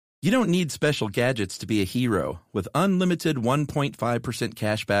You don't need special gadgets to be a hero. With unlimited 1.5%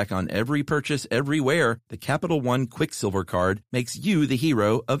 cash back on every purchase everywhere, the Capital One Quicksilver Card makes you the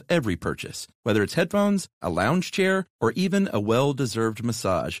hero of every purchase. Whether it's headphones, a lounge chair, or even a well-deserved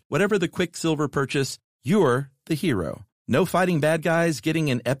massage, whatever the Quicksilver purchase, you're the hero. No fighting bad guys, getting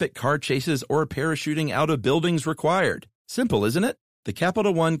in epic car chases, or parachuting out of buildings required. Simple, isn't it? The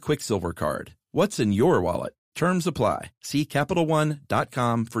Capital One Quicksilver Card. What's in your wallet? Terms apply. See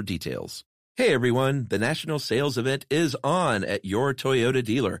CapitalOne.com for details. Hey everyone, the national sales event is on at your Toyota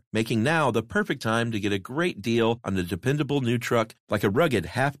dealer, making now the perfect time to get a great deal on a dependable new truck like a rugged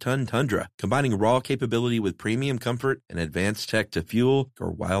half-ton Tundra, combining raw capability with premium comfort and advanced tech to fuel your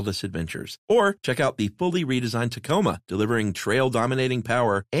wildest adventures. Or check out the fully redesigned Tacoma, delivering trail-dominating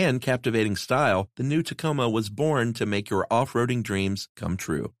power and captivating style. The new Tacoma was born to make your off-roading dreams come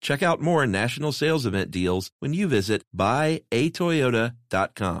true. Check out more national sales event deals when you visit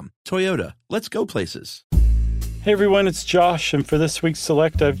buyatoyota.com. Toyota, let's go places. Hey everyone, it's Josh, and for this week's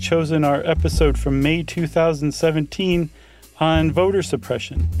Select, I've chosen our episode from May 2017 on voter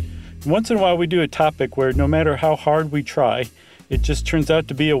suppression. Once in a while, we do a topic where no matter how hard we try, it just turns out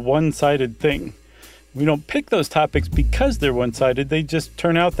to be a one-sided thing. We don't pick those topics because they're one-sided, they just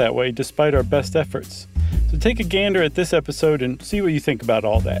turn out that way despite our best efforts. So take a gander at this episode and see what you think about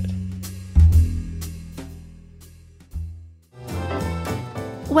all that.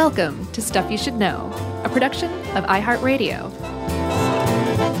 Welcome to Stuff You Should Know, a production of iHeartRadio.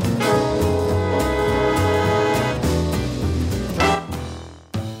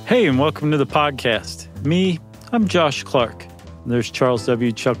 Hey, and welcome to the podcast. I'm Josh Clark. There's Charles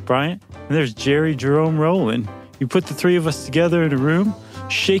W. Chuck Bryant, and there's Jerry Jerome Rowland. You put the three of us together in a room,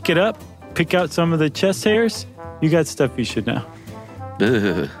 shake it up, pick out some of the chest hairs, you got stuff you should know.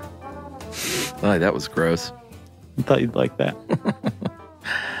 Ugh. Oh, that was gross. I thought you'd like that.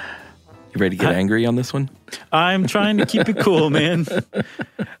 You ready to get angry on this one? I'm trying to keep it cool, man.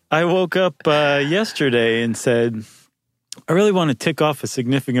 I woke up yesterday and said, I really want to tick off a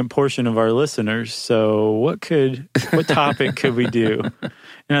significant portion of our listeners. So what topic could we do?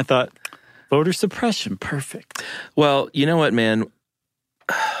 And I thought, voter suppression, perfect. Well, you know what, man?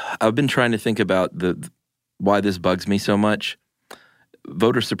 I've been trying to think about why this bugs me so much.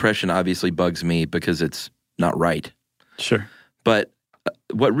 Voter suppression obviously bugs me because it's not right. Sure. But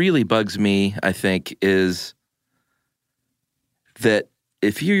what really bugs me, I think, is that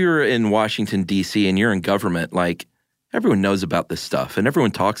if you're in Washington, D.C., and you're in government, like, everyone knows about this stuff, and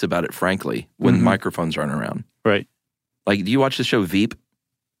everyone talks about it, frankly, when microphones aren't around. Right. Like, do you watch the show Veep?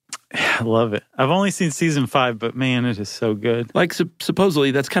 I love it. I've only seen season 5, but man, it is so good. Like,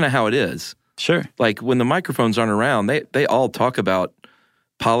 supposedly, that's kind of how it is. Sure. Like, when the microphones aren't around, they all talk about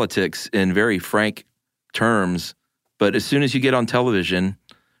politics in very frank terms. But as soon as you get on television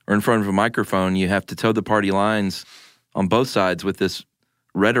or in front of a microphone, you have to toe the party lines on both sides with this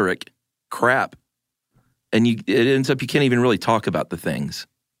rhetoric crap. And it ends up you can't even really talk about the things.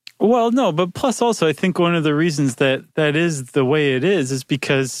 Well, no, but plus also I think one of the reasons that is the way it is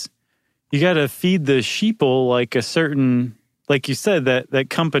because you got to feed the sheeple like a certain, like you said, that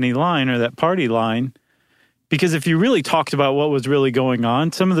company line or that party line. Because if you really talked about what was really going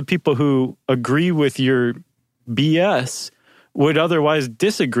on, some of the people who agree with your BS would otherwise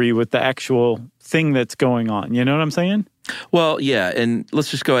disagree with the actual thing that's going on. You know what I'm saying? Well, yeah, and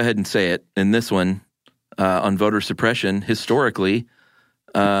let's just go ahead and say it. In this one, on voter suppression, historically,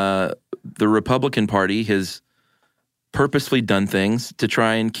 the Republican Party has purposely done things to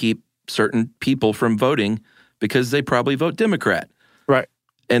try and keep certain people from voting because they probably vote Democrat. Right.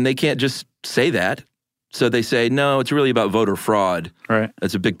 And they can't just say that. So they say, no, it's really about voter fraud. Right.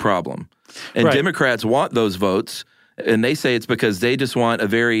 That's a big problem. And right. Democrats want those votes, and they say it's because they just want a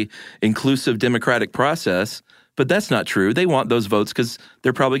very inclusive democratic process. But that's not true. They want those votes because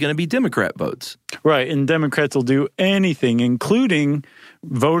they're probably going to be Democrat votes. Right, and Democrats will do anything, including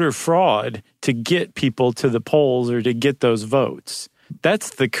voter fraud, to get people to the polls or to get those votes.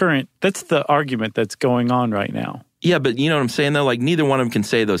 That's the argument that's going on right now. Yeah, but you know what I'm saying, though? Like, neither one of them can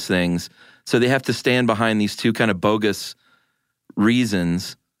say those things. So they have to stand behind these two kind of bogus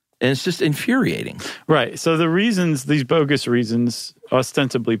reasons. And it's just infuriating. Right. So the reasons, these bogus reasons,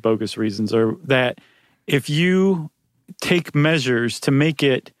 ostensibly bogus reasons, are that if you take measures to make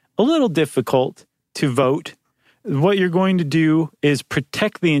it a little difficult to vote, what you're going to do is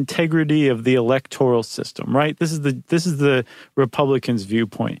protect the integrity of the electoral system, right? This is the Republicans'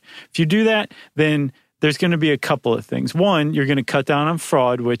 viewpoint. If you do that, then there's going to be a couple of things. One, you're going to cut down on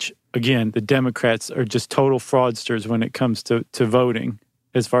fraud, which, again, the Democrats are just total fraudsters when it comes to voting,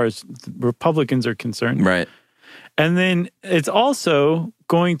 as far as Republicans are concerned. Right. And then it's also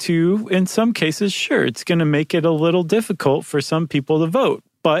going to, in some cases, sure, it's going to make it a little difficult for some people to vote.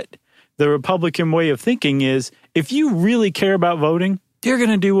 But the Republican way of thinking is, if you really care about voting, you're going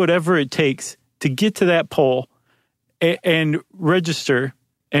to do whatever it takes to get to that poll and register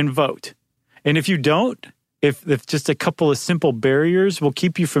and vote. And if you don't, if just a couple of simple barriers will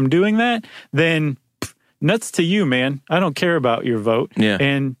keep you from doing that, then nuts to you, man. I don't care about your vote. Yeah.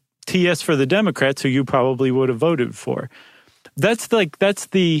 And TS for the Democrats, who you probably would have voted for. That's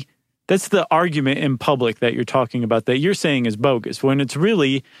the argument in public that you're talking about that you're saying is bogus, when it's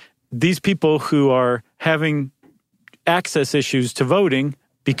really these people who are having access issues to voting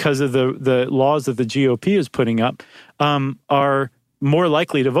because of the laws that the GOP is putting up are more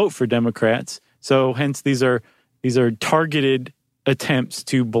likely to vote for Democrats. So hence these are targeted attempts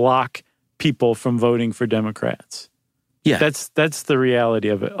to block people from voting for Democrats. Yeah. That's the reality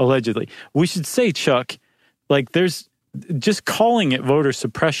of it, allegedly. We should say, Chuck, like there's just calling it voter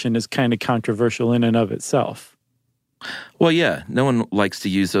suppression is kind of controversial in and of itself. Well, yeah, no one likes to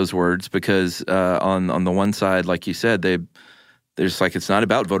use those words because on the one side, like you said, there's like it's not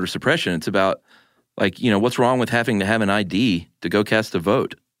about voter suppression. It's about like, what's wrong with having to have an ID to go cast a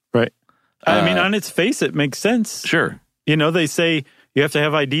vote? Right. I mean, on its face, it makes sense. Sure. They say you have to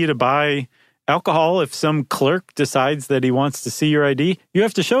have ID to buy alcohol. If some clerk decides that he wants to see your ID, you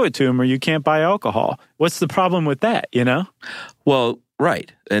have to show it to him or you can't buy alcohol. What's the problem with that, Well,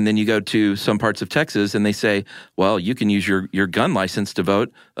 right. And then you go to some parts of Texas and they say, well, you can use your gun license to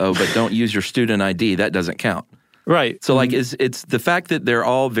vote, but don't use your student ID. That doesn't count. Right. So like it's the fact that they're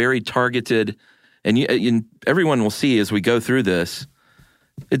all very targeted, and everyone will see as we go through this,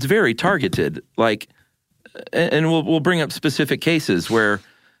 it's very targeted. Like, and we'll bring up specific cases where,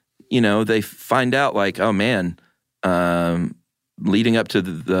 they find out like, oh man, leading up to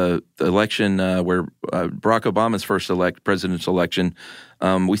the election where Barack Obama's first presidential election,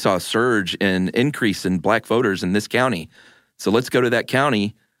 we saw a surge in increase in black voters in this county. So let's go to that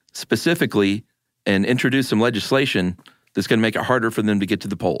county specifically and introduce some legislation that's going to make it harder for them to get to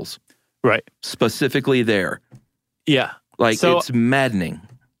the polls. Right. Specifically there. Yeah. It's maddening.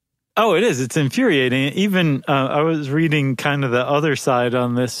 Oh, it is. It's infuriating. Even I was reading kind of the other side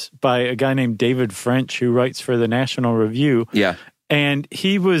on this by a guy named David French, who writes for the National Review. Yeah. And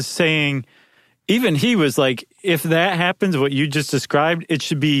he was saying, even he was like, if that happens, what you just described, it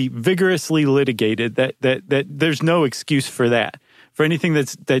should be vigorously litigated, that there's no excuse for that. For anything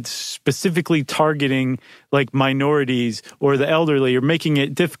that's specifically targeting like minorities or the elderly or making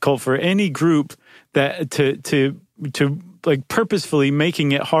it difficult for any group that to like purposefully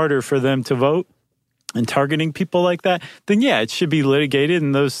making it harder for them to vote and targeting people like that, then yeah, it should be litigated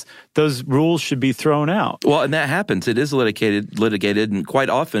and those rules should be thrown out. Well, and that happens. It is litigated, and quite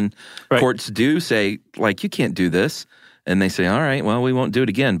often courts do say, like, you can't do this. And they say, all right, well, we won't do it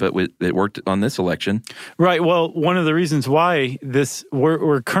again, but it worked on this election. Right. Well, one of the reasons why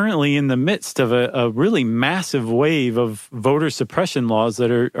we're currently in the midst of a really massive wave of voter suppression laws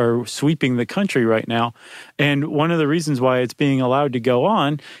that are sweeping the country right now. And one of the reasons why it's being allowed to go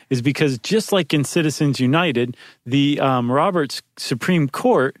on is because just like in Citizens United, the Roberts Supreme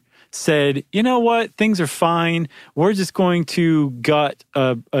Court said, you know what, things are fine. We're just going to gut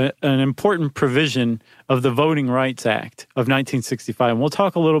an important provision of the Voting Rights Act of 1965. And we'll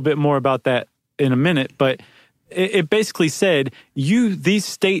talk a little bit more about that in a minute, but it basically said these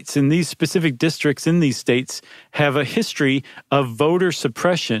states and these specific districts in these states have a history of voter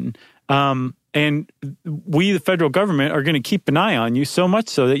suppression. And we, the federal government, are going to keep an eye on you so much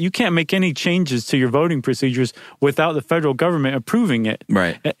so that you can't make any changes to your voting procedures without the federal government approving it.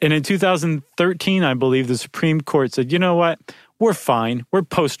 Right. And in 2013, I believe the Supreme Court said, you know what? We're fine. We're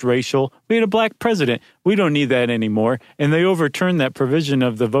post-racial. We had a black president. We don't need that anymore. And they overturned that provision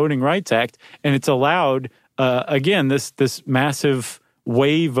of the Voting Rights Act, and it's allowed, again, this massive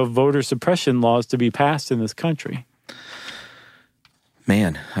wave of voter suppression laws to be passed in this country.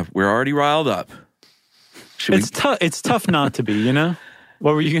 Man, we're already riled up. It's tough not to be,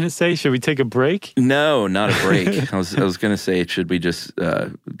 What were you going to say? Should we take a break? No, not a break. I was going to say, should we just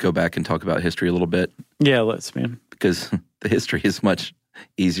go back and talk about history a little bit? Yeah, let's, man. Because the history is much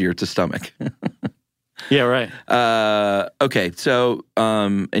easier to stomach. Yeah, right. Okay, so,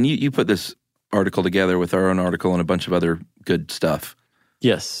 and you put this article together with our own article and a bunch of other good stuff.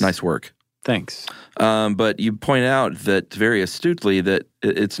 Yes. Nice work. Thanks. But you point out that very astutely that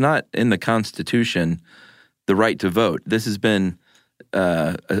it's not in the Constitution, the right to vote. This has been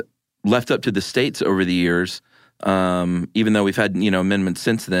left up to the states over the years, even though we've had amendments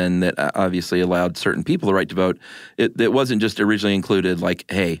since then that obviously allowed certain people the right to vote. It wasn't just originally included like,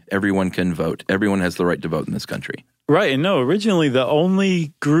 hey, everyone can vote. Everyone has the right to vote in this country. Right, and no, originally the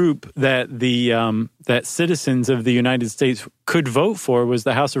only group that that citizens of the United States could vote for was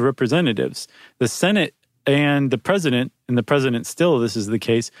the House of Representatives. The Senate and the president still, this is the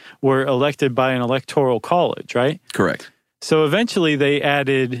case, were elected by an electoral college, right? Correct. So eventually they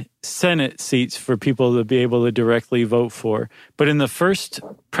added Senate seats for people to be able to directly vote for. But in the first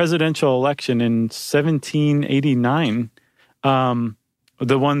presidential election in 1789,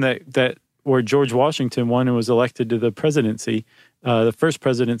 the one that where George Washington won and was elected to the presidency, the first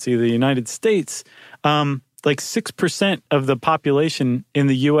presidency of the United States, like 6% of the population in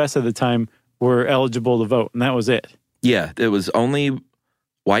the U.S. at the time were eligible to vote, and that was it. Yeah, it was only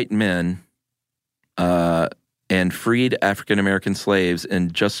white men and freed African-American slaves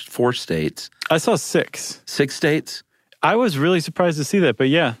in just 4 states. I saw 6. 6 states? I was really surprised to see that, but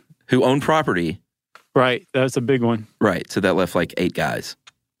yeah. Who owned property. Right, that's a big one. Right, so that left like 8 guys.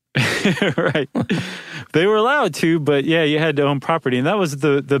 Right. They were allowed to, but yeah, you had to own property. And that was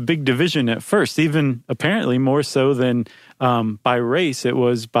the big division at first, even apparently more so than by race. It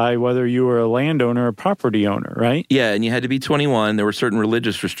was by whether you were a landowner or property owner, right? Yeah, and you had to be 21. There were certain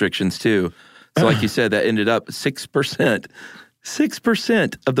religious restrictions too. So like you said, that ended up 6%.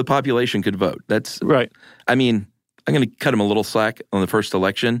 6% of the population could vote. That's right. I mean, I'm going to cut them a little slack on the first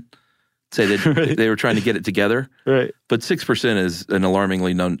election. Say that Right. they were trying to get it together. Right. But 6% is an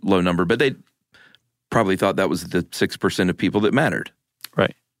alarmingly low number. But they probably thought that was the 6% of people that mattered.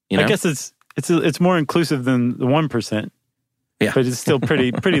 Right. You know? I guess it's more inclusive than the 1%. Yeah. But it's still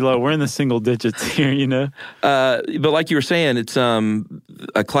pretty low. We're in the single digits here, you know? But like you were saying, it's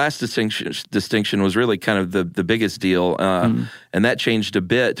a class distinction was really kind of the biggest deal. And that changed a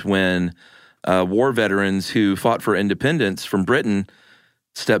bit when war veterans who fought for independence from Britain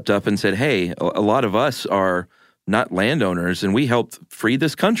stepped up and said, hey, a lot of us are not landowners and we helped free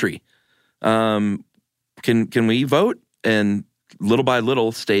this country. Can we vote? And little by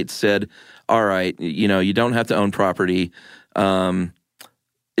little, states said, all right, you don't have to own property.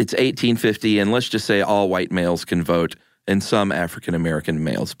 It's 1850, and let's just say all white males can vote and some African-American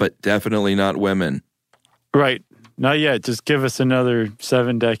males, but definitely not women. Right. Not yet. Just give us another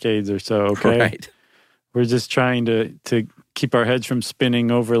 7 decades or so, okay? Right. We're just trying to keep our heads from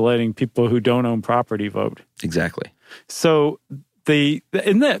spinning over letting people who don't own property vote. Exactly. So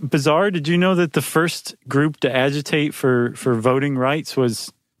isn't that bizarre? Did you know that the first group to agitate for voting rights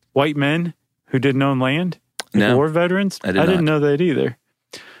was white men who didn't own land? No. War veterans? I didn't know that either.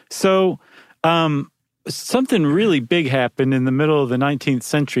 So something really big happened in the middle of the 19th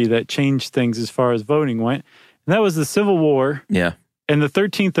century that changed things as far as voting went. And that was the Civil War. Yeah. And the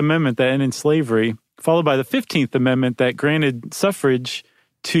 13th Amendment that ended slavery, followed by the 15th Amendment that granted suffrage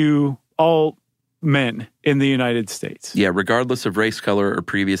to all men in the United States. Yeah, regardless of race, color, or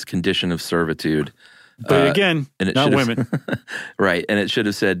previous condition of servitude. But again, not women. Right, and it should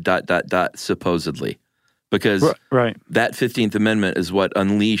have said ... supposedly. Because right. that 15th Amendment is what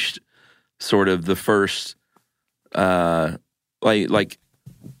unleashed sort of the first, like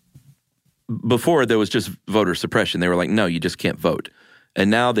before there was just voter suppression. They were like, no, you just can't vote. And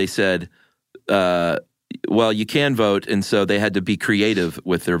now they said, well, you can vote, and so they had to be creative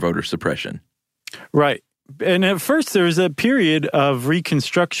with their voter suppression. Right. And at first there was a period of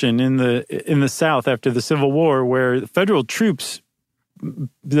Reconstruction in the South after the Civil War where federal troops,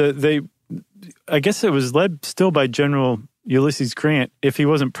 I guess it was led still by General Ulysses Grant, if he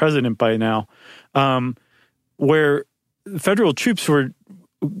wasn't president by now, where federal troops were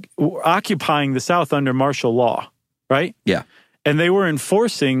occupying the South under martial law, right? Yeah. And they were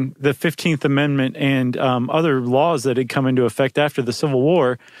enforcing the 15th Amendment and other laws that had come into effect after the Civil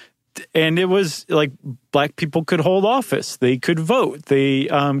War. And it was like black people could hold office. They could vote. They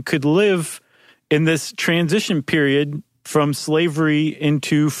could live in this transition period from slavery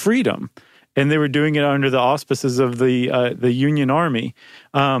into freedom. And they were doing it under the auspices of the Union Army.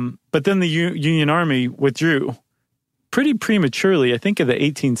 But then the Union Army withdrew pretty prematurely, I think in the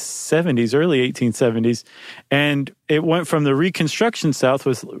 1870s, early 1870s. And it went from the Reconstruction South,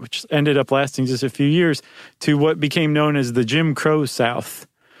 which ended up lasting just a few years, to what became known as the Jim Crow South,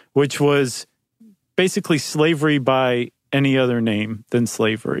 which was basically slavery by any other name than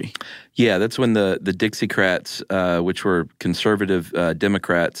slavery. Yeah, that's when the Dixiecrats, which were conservative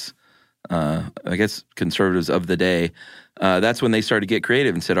Democrats, I guess conservatives of the day, that's when they started to get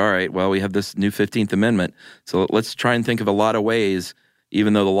creative and said, all right, well, we have this new 15th Amendment, so let's try and think of a lot of ways,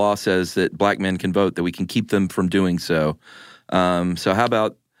 even though the law says that black men can vote, that we can keep them from doing so. So how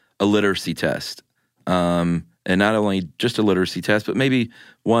about a literacy test? And not only just a literacy test, but maybe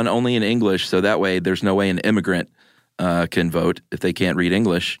one only in English, so that way there's no way an immigrant can vote if they can't read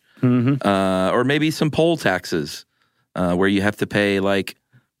English. Mm-hmm. Or maybe some poll taxes where you have to pay like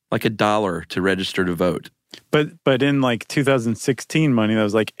 $1 to register to vote. But in like 2016 money, that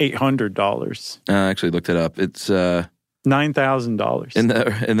was like $800. I actually looked it up. It's $9,000. in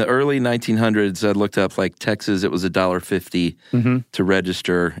the early 1900s. I looked up like Texas. It was $1.50 to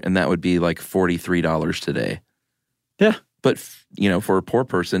register, and that would be like $43 today. Yeah, but for a poor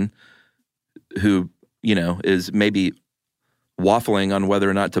person who is maybe waffling on whether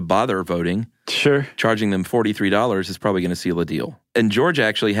or not to bother voting, sure, charging them $43 is probably going to seal a deal. And Georgia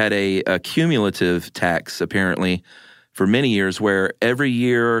actually had a cumulative tax, apparently, for many years, where every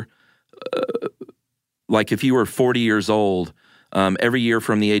year, like if you were 40 years old, every year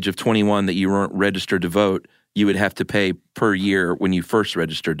from the age of 21 that you weren't registered to vote, you would have to pay per year when you first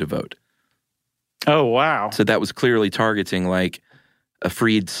registered to vote. Oh, wow. So that was clearly targeting like a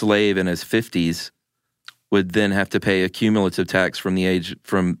freed slave in his 50s would then have to pay a cumulative tax from the age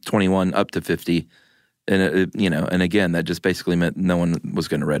from 21 up to 50. And, and again, that just basically meant no one was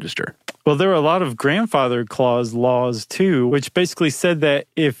going to register. Well, there were a lot of grandfather clause laws, too, which basically said that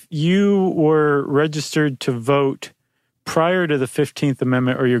if you were registered to vote prior to the 15th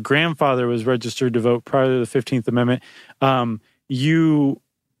Amendment, or your grandfather was registered to vote prior to the 15th Amendment,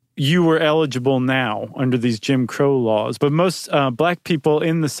 you were eligible now under these Jim Crow laws. But most black people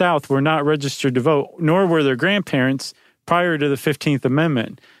in the South were not registered to vote, nor were their grandparents prior to the 15th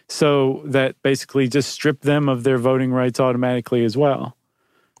Amendment. So that basically just stripped them of their voting rights automatically as well.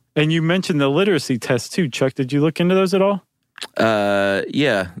 And you mentioned the literacy tests too, Chuck. Did you look into those at all?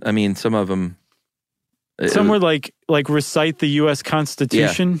 Yeah. I mean, some of them. Some were like recite the U.S.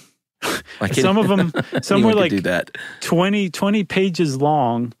 Constitution. Yeah. Some of them, some were like do that. 20 pages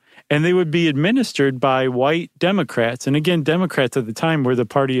long, and they would be administered by white Democrats. And again, Democrats at the time were the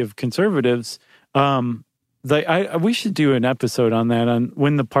party of conservatives. We should do an episode on that, on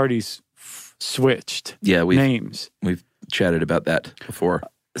when the parties switched names. We've chatted about that before.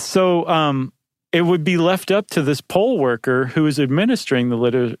 So it would be left up to this poll worker who is administering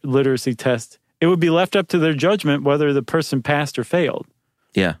the literacy test. It would be left up to their judgment whether the person passed or failed.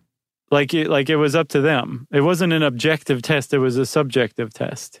 Yeah. Like it was up to them. It wasn't an objective test. It was a subjective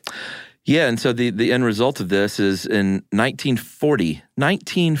test. Yeah, and so the end result of this is in 1940,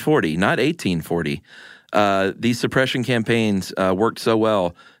 not 1840, these suppression campaigns worked so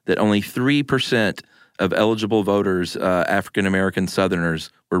well that only 3% of eligible voters, African-American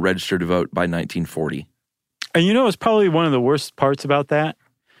Southerners, were registered to vote by 1940. And it's probably one of the worst parts about that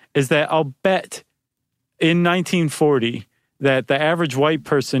is that I'll bet in 1940 that the average white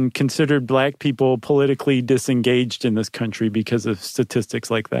person considered black people politically disengaged in this country because of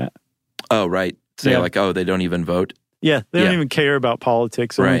statistics like that. Oh, right. Say they don't even vote. Yeah, they don't even care about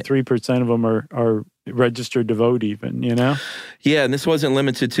politics. Only Right. 3% of them are registered to vote even, Yeah, and this wasn't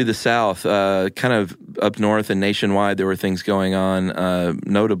limited to the South. Kind of up north and nationwide, there were things going on.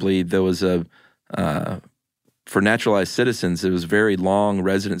 Notably, there was for naturalized citizens, it was very long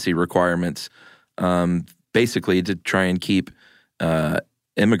residency requirements, basically to try and keep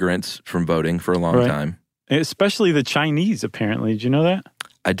immigrants from voting for a long time. Especially the Chinese, apparently. Did you know that?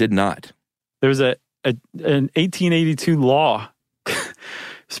 I did not. There was an 1882 law.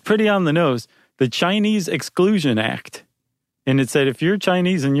 It's pretty on the nose. The Chinese Exclusion Act. And it said if you're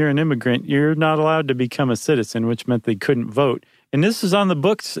Chinese and you're an immigrant, you're not allowed to become a citizen, which meant they couldn't vote. And this was on the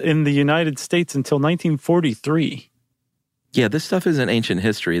books in the United States until 1943. Yeah, this stuff isn't ancient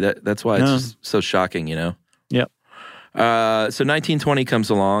history. That's why it's just so shocking, Yep. So 1920 comes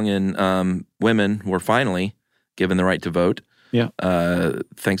along, and women were finally given the right to vote. Yeah.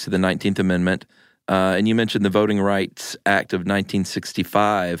 Thanks to the 19th Amendment. And you mentioned the Voting Rights Act of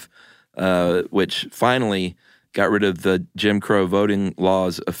 1965, which finally got rid of the Jim Crow voting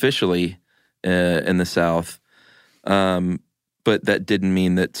laws officially in the South. But that didn't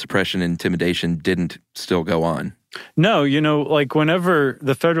mean that suppression and intimidation didn't still go on. No, like whenever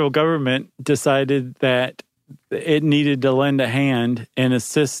the federal government decided that it needed to lend a hand and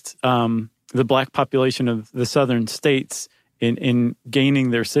assist the black population of the southern states in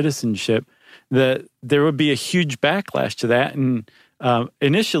gaining their citizenship, that there would be a huge backlash to that. And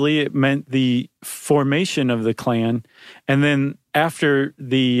initially it meant the formation of the Klan. And then after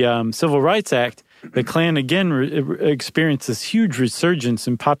the Civil Rights Act, the Klan again experienced this huge resurgence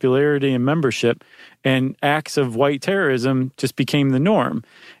in popularity and membership, and acts of white terrorism just became the norm.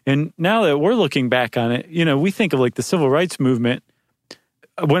 And now that we're looking back on it, we think of like the civil rights movement.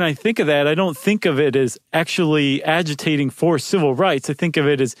 When I think of that, I don't think of it as actually agitating for civil rights. I think of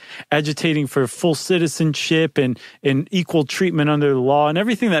it as agitating for full citizenship and equal treatment under the law and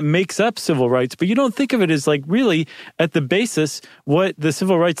everything that makes up civil rights. But you don't think of it as like really at the basis, what the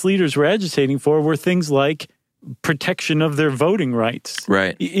civil rights leaders were agitating for were things like protection of their voting rights.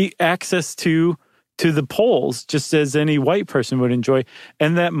 Right. Access to the polls, just as any white person would enjoy.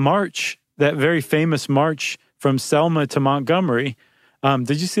 And that march, that very famous march from Selma to Montgomery,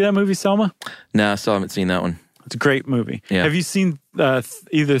 did you see that movie, Selma? No, I still haven't seen that one. It's a great movie. Yeah. Have you seen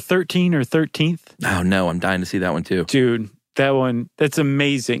either 13 or 13th? Oh, no, I'm dying to see that one too. Dude, that one, that's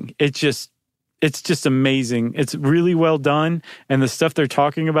amazing. It's just amazing. It's really well done, and the stuff they're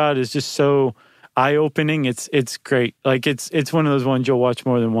talking about is just so eye-opening. It's great. Like, it's one of those ones you'll watch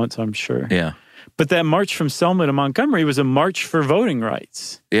more than once, I'm sure. Yeah. But that march from Selma to Montgomery was a march for voting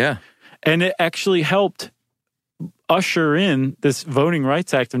rights. Yeah. And it actually helped usher in this Voting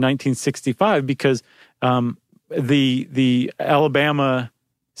Rights Act of 1965 because the Alabama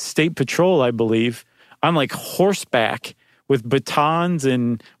State Patrol, I believe, on like horseback with batons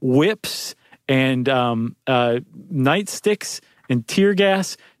and whips and nightsticks and tear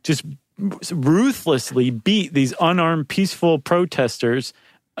gas, just ruthlessly beat these unarmed, peaceful protesters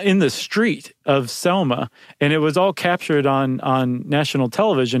in the street of Selma. And it was all captured on national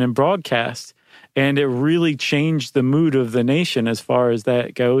television and broadcast. And it really changed the mood of the nation as far as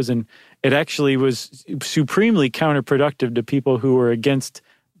that goes. And it actually was supremely counterproductive to people who were against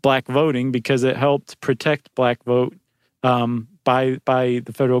black voting because it helped protect black vote by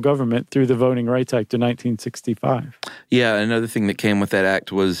the federal government through the Voting Rights Act of 1965. Yeah, another thing that came with that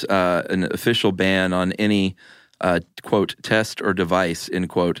act was an official ban on any, quote, test or device, end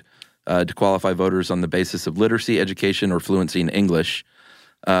quote, to qualify voters on the basis of literacy, education, or fluency in English.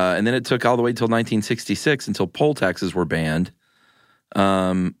 And then it took all the way till 1966 until poll taxes were banned,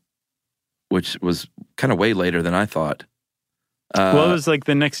 which was kind of way later than I thought. Well, it was like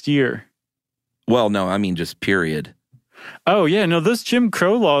the next year. Well, no, I mean just period. Oh, yeah. No, those Jim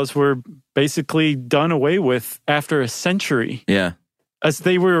Crow laws were basically done away with after a century. Yeah. As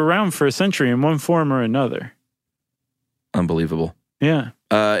they were around for a century in one form or another. Unbelievable. Yeah.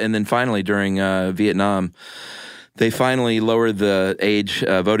 And then finally, during Vietnam, they finally lowered the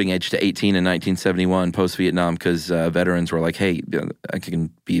voting age to 18 in 1971, post-Vietnam, because veterans were like, hey, I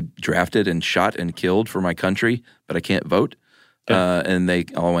can be drafted and shot and killed for my country, but I can't vote. Yeah. And they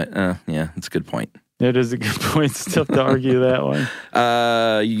all went, yeah, that's a good point. It is a good point. It's tough to argue that one.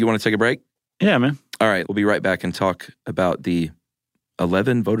 You want to take a break? Yeah, man. All right, we'll be right back and talk about the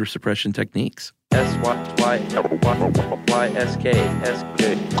 11 voter suppression techniques. Stuff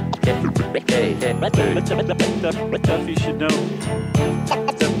you should know.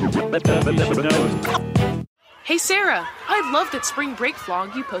 Hey Sarah, I loved that spring break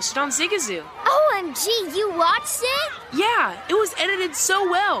vlog you posted on Zigazoo. OMG, you watched it? Yeah, it was edited so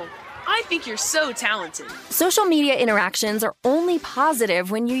well. I think you're so talented. Social media interactions are only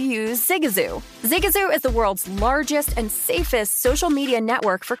positive when you use Zigazoo. Zigazoo is the world's largest and safest social media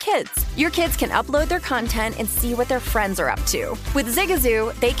network for kids. Your kids can upload their content and see what their friends are up to. With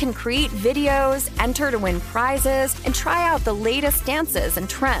Zigazoo, they can create videos, enter to win prizes, and try out the latest dances and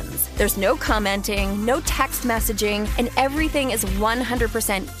trends. There's no commenting, no text messaging, and everything is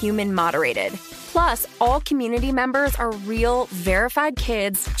 100% human moderated. Plus, all community members are real, verified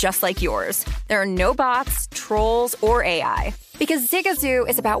kids just like yours. There are no bots, trolls, or AI. Because Zigazoo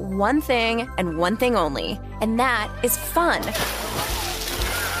is about one thing and one thing only, and that is fun.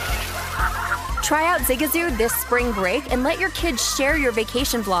 Try out Zigazoo this spring break and let your kids share your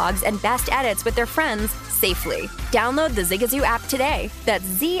vacation vlogs and best edits with their friends safely. Download the Zigazoo app today. That's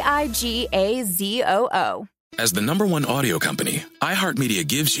Zigazoo. As the #1 audio company, iHeartMedia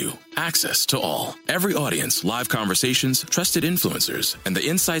gives you access to all. Every audience, live conversations, trusted influencers, and the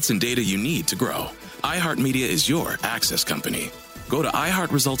insights and data you need to grow. iHeartMedia is your access company. Go to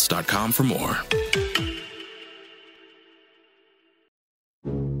iHeartResults.com for more.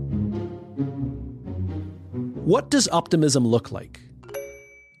 What does optimism look like?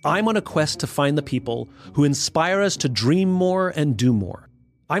 I'm on a quest to find the people who inspire us to dream more and do more.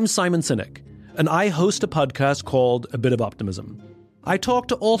 I'm Simon Sinek, and I host a podcast called A Bit of Optimism. I talk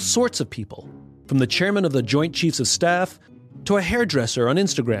to all sorts of people, from the chairman of the Joint Chiefs of Staff to a hairdresser on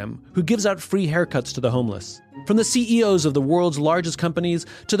Instagram who gives out free haircuts to the homeless, from the CEOs of the world's largest companies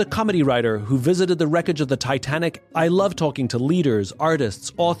to the comedy writer who visited the wreckage of the Titanic. I love talking to leaders,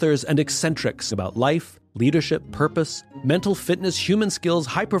 artists, authors, and eccentrics about life, leadership, purpose, mental fitness, human skills,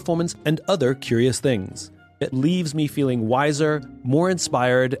 high performance, and other curious things. It leaves me feeling wiser, more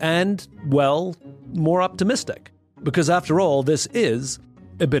inspired, and, well, more optimistic. Because after all, this is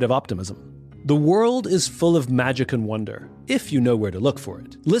a bit of optimism. The world is full of magic and wonder, if you know where to look for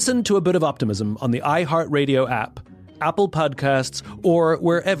it. Listen to A Bit of Optimism on the iHeartRadio app, Apple Podcasts, or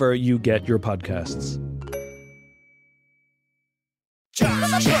wherever you get your podcasts.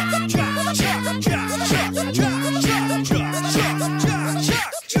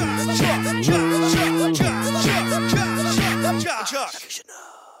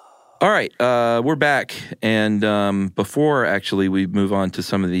 All right, we're back. And before, actually, we move on to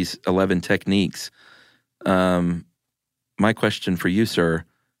some of these 11 techniques, my question for you, sir,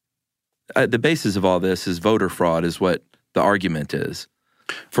 the basis of all this is voter fraud is what the argument is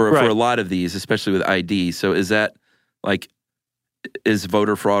for a lot of these, especially with ID. So is that, like, is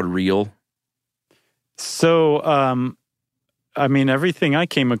voter fraud real? So, I mean, everything I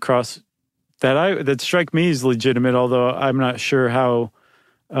came across that strike me as legitimate, although I'm not sure how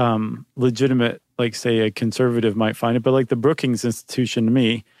legitimate, like, say, a conservative might find it. But like the Brookings Institution, to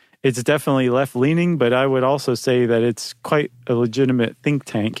me, it's definitely left-leaning, but I would also say that it's quite a legitimate think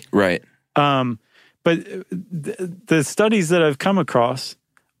tank. Right. But the studies that I've come across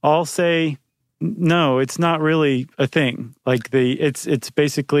all say, no, it's not really a thing. Like it's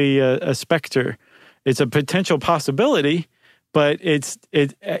basically a specter. It's a potential possibility, but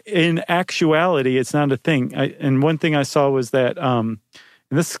in actuality, it's not a thing. And one thing I saw was that, and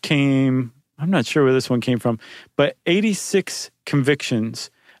this came, I'm not sure where this one came from, but 86 convictions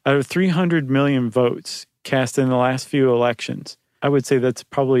out of 300 million votes cast in the last few elections. I would say that's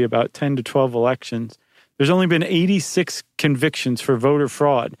probably about 10 to 12 elections. There's only been 86 convictions for voter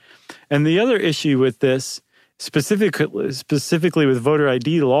fraud. And the other issue with this, specifically with voter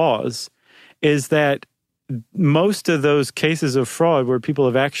ID laws, is that most of those cases of fraud where people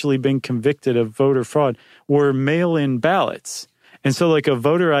have actually been convicted of voter fraud were mail-in ballots. And so like a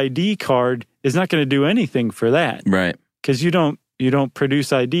voter ID card is not going to do anything for that. Right. Because you don't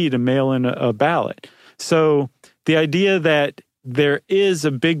produce ID to mail in a ballot. So the idea that there is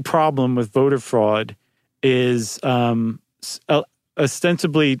a big problem with voter fraud is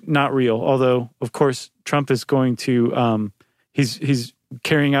ostensibly not real. Although, of course, Trump is going to he's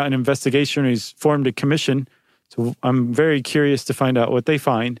carrying out an investigation. He's formed a commission. So I'm very curious to find out what they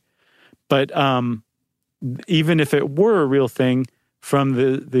find. But even if it were a real thing, from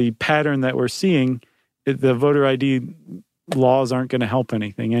the pattern that we're seeing, the voter ID laws aren't going to help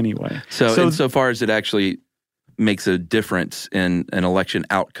anything anyway. So insofar as it actually makes a difference in an election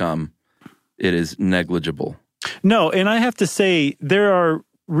outcome, it is negligible. No, and I have to say there are.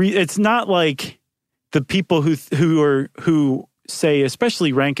 It's not like the people who say,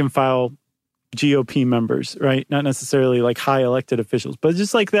 especially rank and file GOP members, right? Not necessarily like high elected officials, but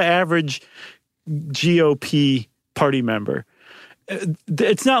just like the average GOP party member.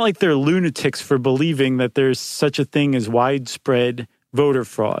 It's not like they're lunatics for believing that there's such a thing as widespread voter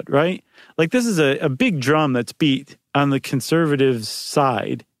fraud, right? Like this is a big drum that's beat on the conservative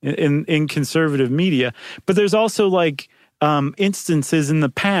side in conservative media. But there's also like instances in the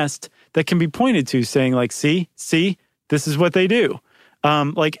past that can be pointed to saying like, see, this is what they do.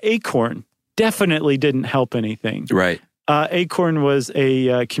 Like Acorn definitely didn't help anything. Right. Acorn was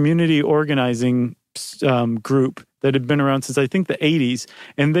a community organizing group that had been around since I think the 80s,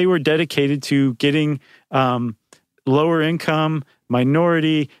 and they were dedicated to getting lower income,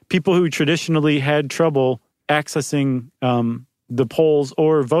 minority, people who traditionally had trouble accessing the polls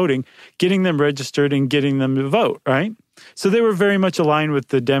or voting, getting them registered and getting them to vote, right? So they were very much aligned with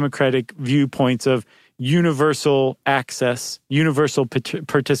the Democratic viewpoints of universal access, universal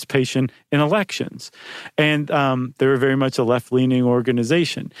participation in elections. And they were very much a left-leaning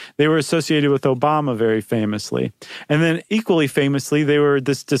organization. They were associated with Obama very famously. And then equally famously, they were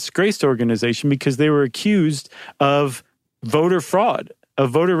this disgraced organization because they were accused of voter fraud,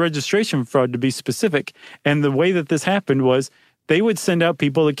 of voter registration fraud to be specific. And the way that this happened was they would send out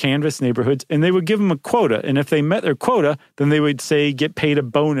people to canvass neighborhoods and they would give them a quota. And if they met their quota, then they would say get paid a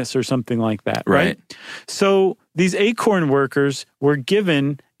bonus or something like that. Right. So these Acorn workers were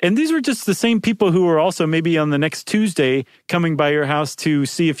given, and these were just the same people who were also maybe on the next Tuesday coming by your house to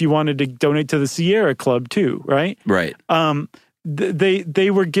see if you wanted to donate to the Sierra Club too. Right. Right.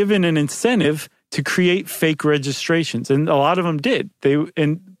 They were given an incentive to create fake registrations, and a lot of them did.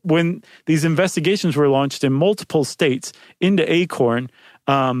 When these investigations were launched in multiple states into Acorn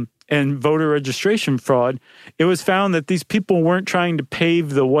and voter registration fraud, it was found that these people weren't trying to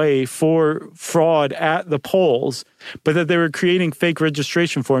pave the way for fraud at the polls, but that they were creating fake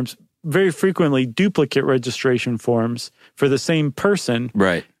registration forms, very frequently duplicate registration forms for the same person,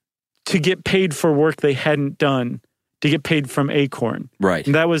 right, to get paid for work they hadn't done, to get paid from Acorn. Right.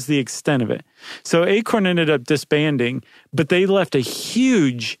 And that was the extent of it. So Acorn ended up disbanding, but they left a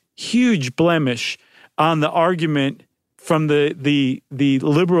huge blemish on the argument from the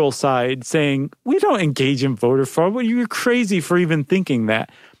liberal side saying, we don't engage in voter fraud. Well, you're crazy for even thinking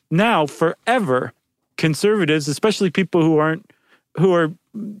that. Now, forever, conservatives, especially people who are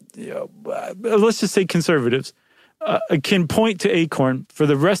let's just say conservatives, can point to Acorn for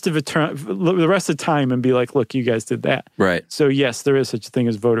the rest of time and be like, look, you guys did that. Right. So yes, there is such a thing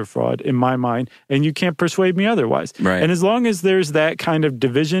as voter fraud in my mind, and you can't persuade me otherwise. Right. And as long as there's that kind of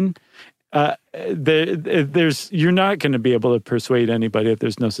division, you're not going to be able to persuade anybody if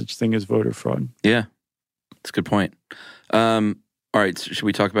there's no such thing as voter fraud. Yeah, that's a good point. All right, so should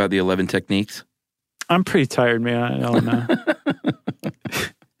we talk about the 11 techniques? I'm pretty tired, man. I don't know.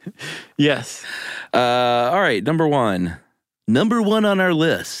 Yes. All right, number one on our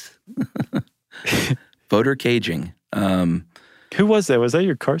list. Voter caging. Who was that? Was that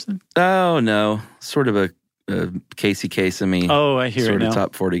your Carson? Oh, no. Sort of a Casey Kasem-y. Oh, I hear it sort now. of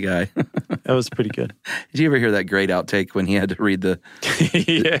top 40 guy. That was pretty good. Did you ever hear that great outtake when he had to read the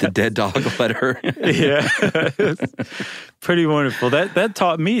dead dog letter? Yeah. Pretty wonderful. That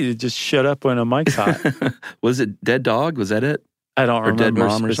taught me to just shut up when a mic's hot. Was it dead dog? Was that it? I don't remember Dead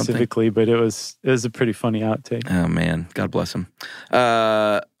Mom specifically, but it was a pretty funny outtake. Oh, man. God bless him.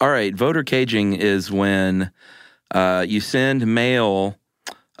 All right. Voter caging is when you send mail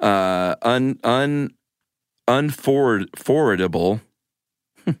unforwardable.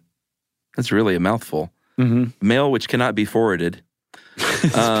 That's really a mouthful. Mm-hmm. Mail which cannot be forwarded.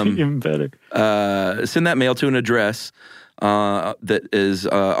 Even better. Send that mail to an address that is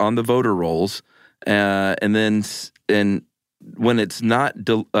on the voter rolls, and then when it's not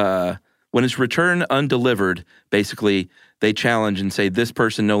when it's returned undelivered, basically they challenge and say this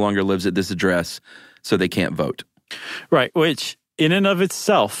person no longer lives at this address, so they can't vote. Right, which in and of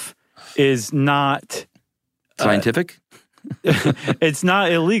itself is not scientific. It's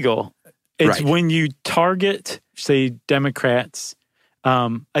not illegal. It's right. When you target, say, Democrats,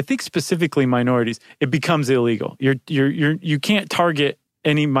 I think specifically minorities, it becomes illegal. You can't target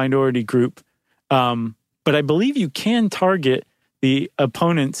any minority group, but I believe you can target the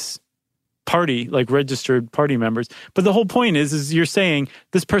opponent's party, like registered party members. But the whole point is you're saying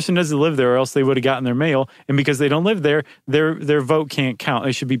this person doesn't live there, or else they would have gotten their mail, and because they don't live there, their vote can't count.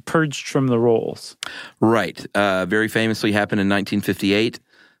 They should be purged from the rolls. Right. Very famously happened in 1958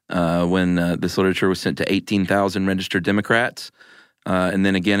 when this literature was sent to 18,000 registered Democrats, and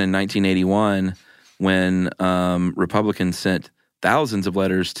then again in 1981 when Republicans sent thousands of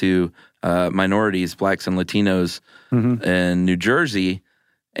letters to minorities, blacks and Latinos in New Jersey.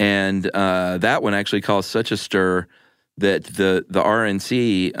 And that one actually caused such a stir that the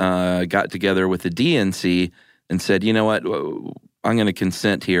RNC got together with the DNC and said, you know what, I'm going to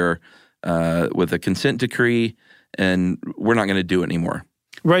consent here with a consent decree, and we're not going to do it anymore.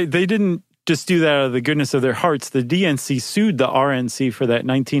 Right. They didn't just do that out of the goodness of their hearts. The DNC sued the RNC for that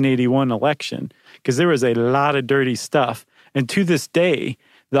 1981 election because there was a lot of dirty stuff. And to this day,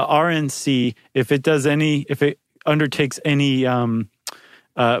 the RNC, if it undertakes any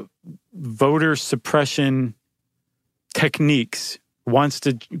voter suppression techniques, wants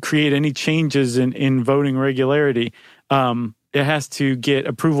to create any changes in voting regularity, it has to get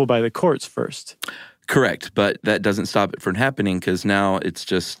approval by the courts first. Correct, but that doesn't stop it from happening because now it's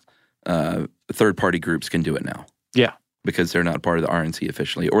just third-party groups can do it now. Yeah. Because they're not part of the RNC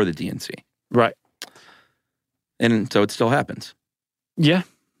officially or the DNC. Right. And so it still happens. Yeah.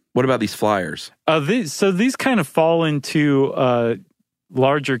 What about these flyers? These kind of fall into a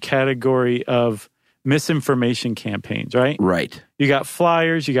larger category of misinformation campaigns, right? Right. You got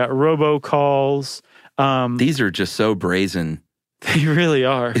flyers, you got robocalls. These are just so brazen. They really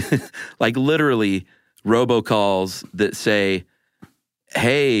are. Like literally robocalls that say,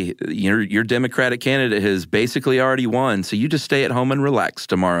 hey, your Democratic candidate has basically already won, so you just stay at home and relax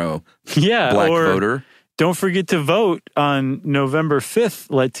tomorrow. Yeah. Black voter. Don't forget to vote on November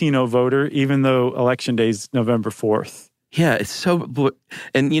 5th, Latino voter, even though Election Day is November 4th. Yeah, it's so...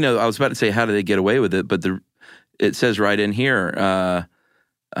 And, I was about to say, how do they get away with it? But it says right in here,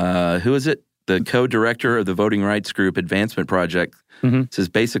 who is it? The co-director of the Voting Rights Group Advancement Project says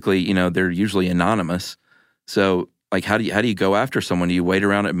basically, they're usually anonymous. So, like, how do you go after someone? Do you wait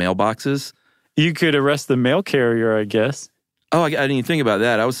around at mailboxes? You could arrest the mail carrier, I guess. Oh, I didn't even think about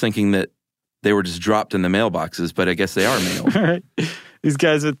that. I was thinking that they were just dropped in the mailboxes, but I guess they are mailed. Right. These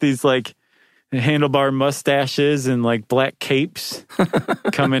guys with these, like, handlebar mustaches and, like, black capes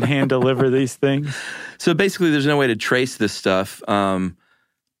come and hand-deliver these things. So, basically, there's no way to trace this stuff.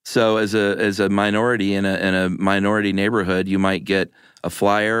 So as a minority in a minority neighborhood, you might get a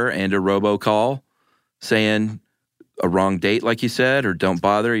flyer and a robocall saying a wrong date, like you said, or don't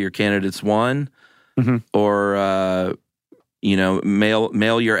bother, your candidate's won, or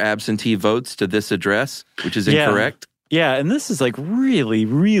mail your absentee votes to this address, which is incorrect. Yeah, and this is like really,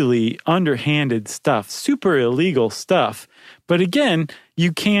 really underhanded stuff, super illegal stuff. But again,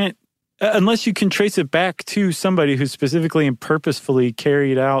 you can't unless you can trace it back to somebody who specifically and purposefully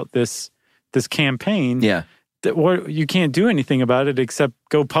carried out this campaign. Yeah. You can't do anything about it except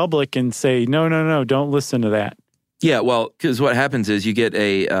go public and say, no, don't listen to that. Yeah, well, because what happens is you get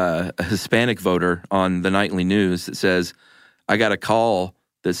a Hispanic voter on the nightly news that says, I got a call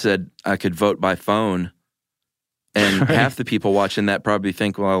that said I could vote by phone. And half the people watching that probably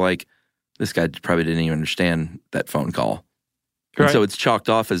think, well, like, this guy probably didn't even understand that phone call. And so it's chalked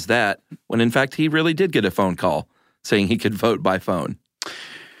off as that, when in fact he really did get a phone call saying he could vote by phone.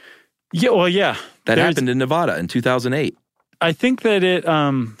 Yeah, well, yeah. That happened in Nevada in 2008. I think that it...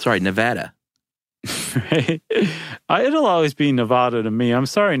 Nevada. It'll always be Nevada to me. I'm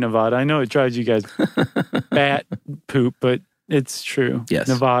sorry, Nevada. I know it drives you guys bat poop, but it's true. Yes.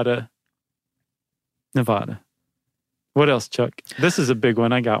 Nevada. What else, Chuck? This is a big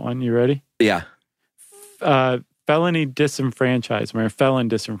one. I got one. You ready? Yeah. Felony disenfranchisement or felon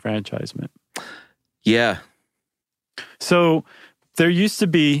disenfranchisement. Yeah. So there used to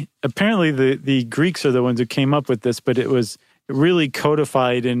be, apparently the Greeks are the ones who came up with this, but it was really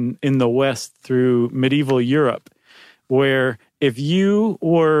codified in the West through medieval Europe, where if you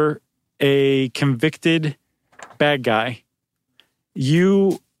were a convicted bad guy,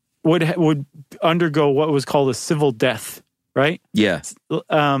 you would undergo what was called a civil death, right? Yeah.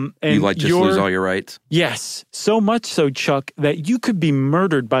 And you lose all your rights? Yes. So much so, Chuck, that you could be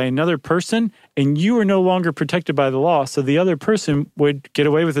murdered by another person and you are no longer protected by the law, so the other person would get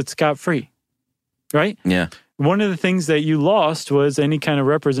away with it scot-free, right? Yeah. One of the things that you lost was any kind of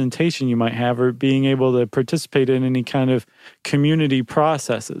representation you might have or being able to participate in any kind of community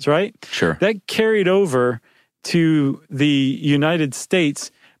processes, right? Sure. That carried over to the United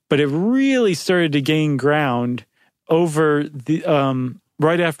States, but it really started to gain ground over the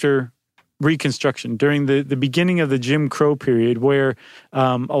right after Reconstruction, during the beginning of the Jim Crow period, where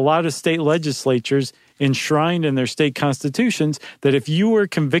a lot of state legislatures enshrined in their state constitutions that if you were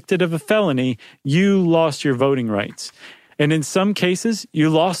convicted of a felony, you lost your voting rights. And in some cases,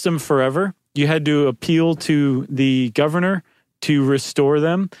 you lost them forever. You had to appeal to the governor to restore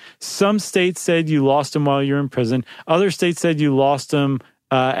them. Some states said you lost them while you're in prison. Other states said you lost them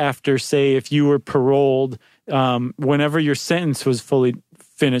after, say, if you were paroled, whenever your sentence was fully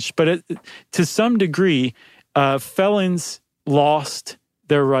finished. But to some degree, felons lost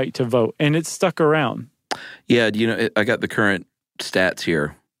their right to vote, and it stuck around. Yeah, I got the current stats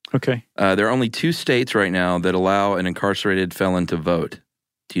here. Okay. There are only 2 states right now that allow an incarcerated felon to vote.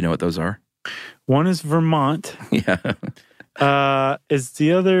 Do you know what those are? One is Vermont. Yeah. Is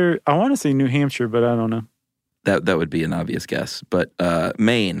the other, I want to say New Hampshire, but I don't know. That would be an obvious guess. But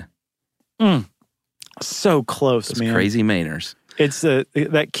Maine. So close, Those man. Crazy Mainers. It's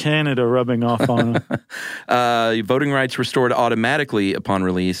that Canada rubbing off on them. Voting rights restored automatically upon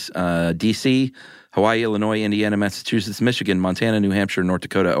release. D.C., Hawaii, Illinois, Indiana, Massachusetts, Michigan, Montana, New Hampshire, North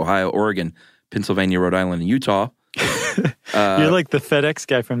Dakota, Ohio, Oregon, Pennsylvania, Rhode Island, and Utah. You're like the FedEx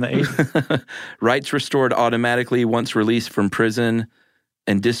guy from the 80s. Rights restored automatically once released from prison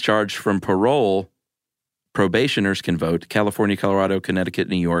and discharged from parole. Probationers can vote. California, Colorado, Connecticut,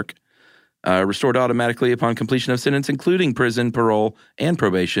 New York. Restored automatically upon completion of sentence, including prison, parole, and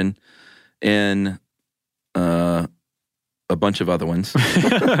probation, and a bunch of other ones.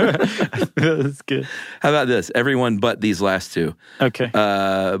 That's good. How about this? Everyone but these last 2. Okay.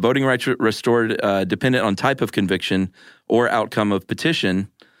 Voting rights restored dependent on type of conviction or outcome of petition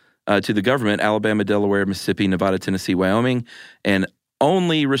to the government, Alabama, Delaware, Mississippi, Nevada, Tennessee, Wyoming, and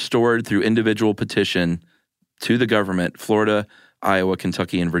only restored through individual petition to the government, Florida, Iowa,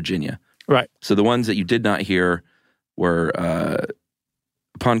 Kentucky, and Virginia. Right. So the ones that you did not hear were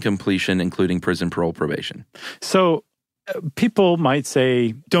upon completion, including prison, parole, probation. So people might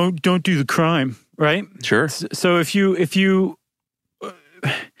say, don't do the crime, right? Sure. So if you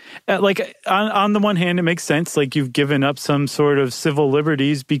like on the one hand, it makes sense. Like you've given up some sort of civil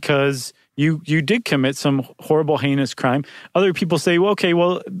liberties because you did commit some horrible, heinous crime. Other people say, well, okay,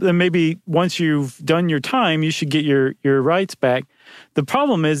 well, then maybe once you've done your time, you should get your rights back. The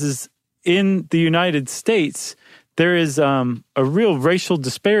problem is in the United States, there is a real racial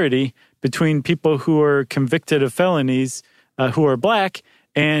disparity between people who are convicted of felonies who are black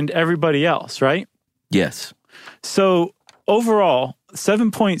and everybody else, right? Yes. So overall,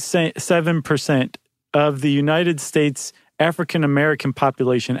 7.7% of the United States African-American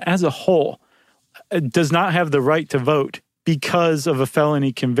population as a whole does not have the right to vote because of a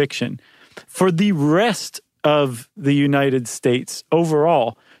felony conviction. For the rest of the United States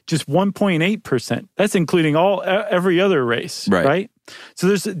overall, just 1.8%. That's including every other race, right? So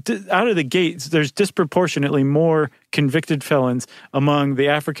there's out of the gates, there's disproportionately more convicted felons among the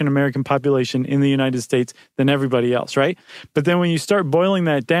African American population in the United States than everybody else, right? But then when you start boiling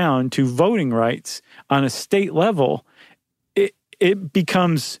that down to voting rights on a state level, it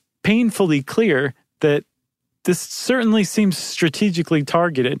becomes painfully clear that this certainly seems strategically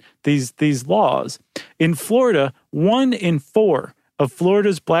targeted, these laws. In Florida, 1 in 4 of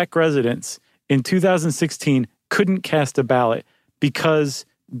Florida's black residents in 2016 couldn't cast a ballot because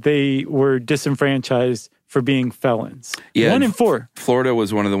they were disenfranchised for being felons. Yeah, 1 in 4. Florida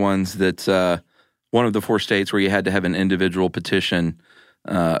was one of the ones that, one of the 4 states where you had to have an individual petition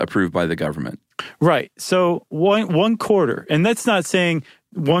approved by the government. Right. So one quarter, and that's not saying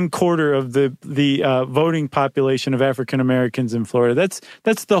 1/4 of the voting population of African Americans in Florida.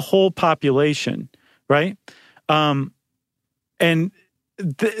 That's the whole population, right? And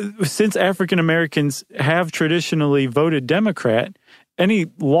since African Americans have traditionally voted Democrat, any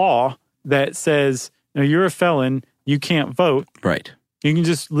law that says you're a felon, you can't vote. Right. You can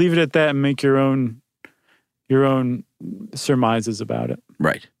just leave it at that and make your own surmises about it.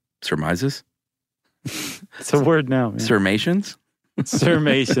 Right. Surmises? It's a word now, man. Surmations?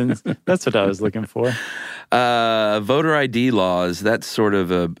 Surmations. That's what I was looking for. Voter ID laws, that's sort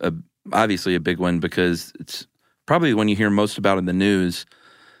of obviously a big one because it's probably when you hear most about in the news.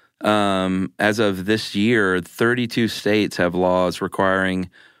 As of this year, 32 states have laws requiring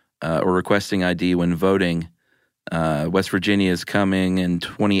or requesting ID when voting. West Virginia is coming in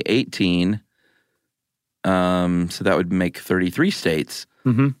 2018. So that would make 33 states.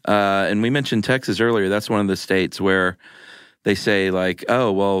 Mm-hmm. And we mentioned Texas earlier. That's one of the states where they say like,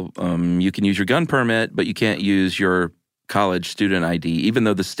 oh, well, you can use your gun permit, but you can't use your college student ID, even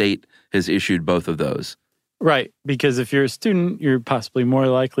though the state has issued both of those. Right, because if you're a student, you're possibly more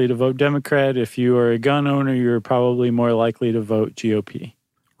likely to vote Democrat. If you are a gun owner, you're probably more likely to vote GOP.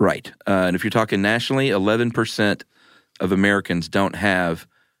 Right. And if you're talking nationally, 11% of Americans don't have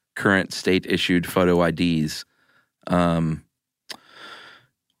current state-issued photo IDs.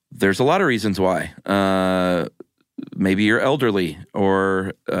 There's a lot of reasons why. Maybe you're elderly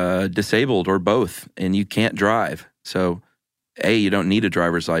or disabled or both, and you can't drive. So, A, you don't need a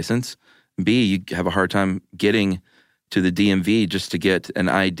driver's license. B, you have a hard time getting to the DMV just to get an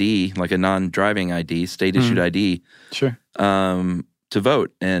ID, like a non-driving ID, state-issued ID, Sure. To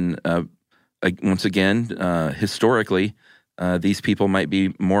vote. And once again, historically, these people might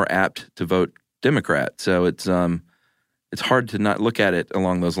be more apt to vote Democrat. So it's hard to not look at it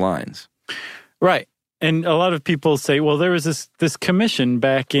along those lines. Right. And a lot of people say, well, there was this commission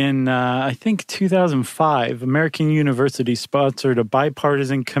back in, I think, 2005. American University sponsored a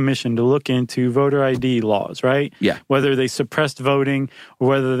bipartisan commission to look into voter ID laws, right? Yeah. Whether they suppressed voting or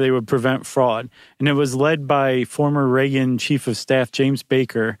whether they would prevent fraud. And it was led by former Reagan Chief of Staff James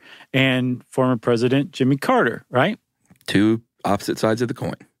Baker and former President Jimmy Carter, right? Two opposite sides of the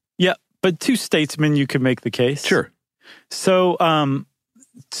coin. Yeah, but two statesmen, you could make the case. Sure. So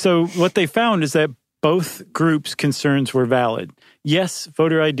what they found is that both groups' concerns were valid. Yes,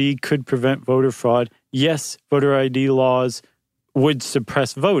 voter ID could prevent voter fraud. Yes, voter ID laws would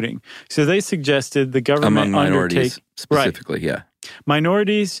suppress voting. So they suggested the government among minorities specifically, right. Yeah.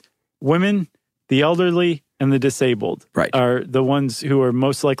 Minorities, women, the elderly, and the disabled are the ones who are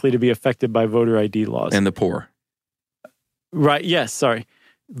most likely to be affected by voter ID laws. And the poor. Right, yes, sorry.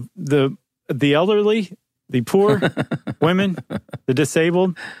 The elderly, the poor, women, the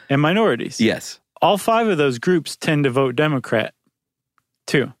disabled, and minorities. Yes. All 5 of those groups tend to vote Democrat,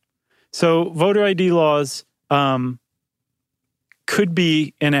 too. So voter ID laws could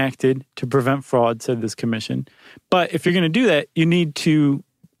be enacted to prevent fraud, said this commission. But if you're going to do that, you need to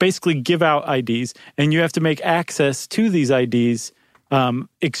basically give out IDs, and you have to make access to these IDs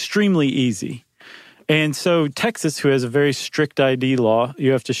extremely easy. And so Texas, who has a very strict ID law,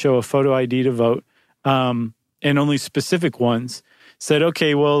 you have to show a photo ID to vote, and only specific ones, said,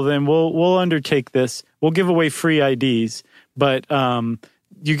 okay, well, then we'll undertake this. We'll give away free IDs, but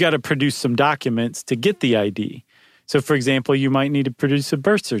you got to produce some documents to get the ID. So, for example, you might need to produce a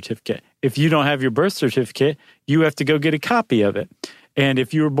birth certificate. If you don't have your birth certificate, you have to go get a copy of it. And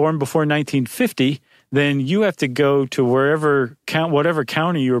if you were born before 1950, then you have to go to whatever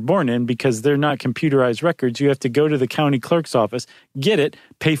county you were born in, because they're not computerized records. You have to go to the county clerk's office, get it,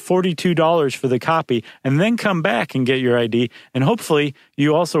 pay $42 for the copy, and then come back and get your ID. And hopefully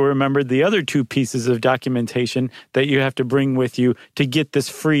you also remembered the other 2 pieces of documentation that you have to bring with you to get this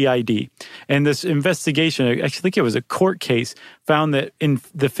free ID. And this investigation, I actually think it was a court case, found that in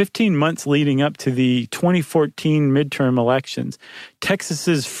the 15 months leading up to the 2014 midterm elections,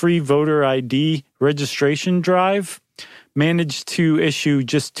 Texas's free voter ID registration drive managed to issue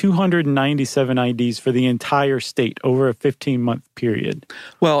just 297 IDs for the entire state over a 15-month period.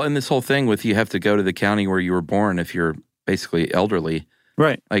 Well, and this whole thing with you have to go to the county where you were born if you're basically elderly.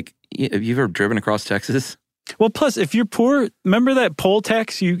 Right. Like, have you ever driven across Texas? Well, plus, if you're poor, remember that poll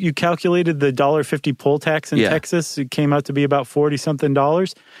tax? You calculated the $1.50 poll tax in Texas? It came out to be about $40-something.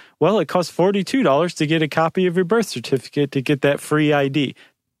 Well, it costs $42 to get a copy of your birth certificate to get that free ID.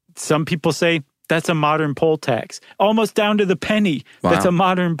 Some people say that's a modern poll tax, almost down to the penny. Wow. That's a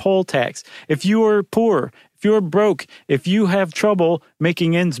modern poll tax. If you are poor, if you're broke, if you have trouble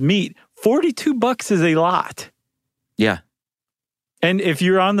making ends meet, $42 is a lot. Yeah. And if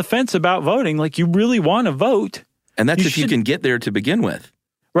you're on the fence about voting, like you really want to vote. And that's if you can get there to begin with.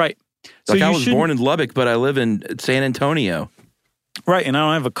 Right. Like so I was born in Lubbock, but I live in San Antonio. Right, and I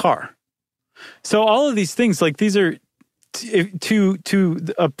don't have a car. So all of these things, like these are to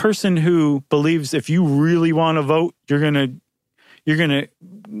a person who believes if you really want to vote, you're gonna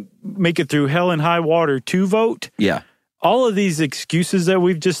make it through hell and high water to vote. Yeah. All of these excuses that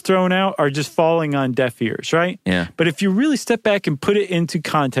we've just thrown out are just falling on deaf ears, right? Yeah. But if you really step back and put it into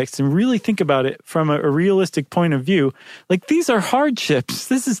context and really think about it from a realistic point of view, like these are hardships.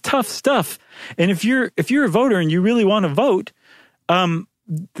 This is tough stuff. And if you're a voter and you really want to vote,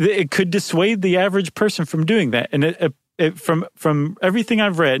 it could dissuade the average person from doing that. And from everything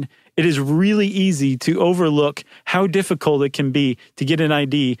I've read, it is really easy to overlook how difficult it can be to get an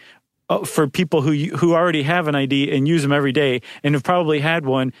ID for people who already have an ID and use them every day and have probably had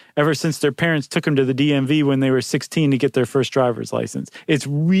one ever since their parents took them to the DMV when they were 16 to get their first driver's license. It's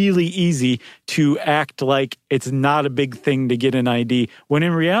really easy to act like it's not a big thing to get an ID, when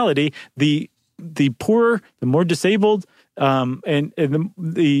in reality, the poorer, the more disabled, and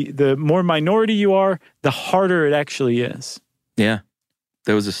the more minority you are, the harder it actually is. Yeah.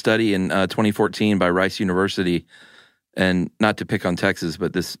 There was a study in 2014 by Rice University, and not to pick on Texas,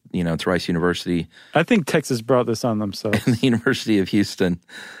 but this, it's Rice University. I think Texas brought this on themselves. And the University of Houston.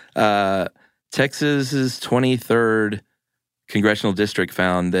 Texas's 23rd congressional district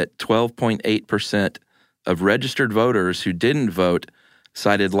found that 12.8% of registered voters who didn't vote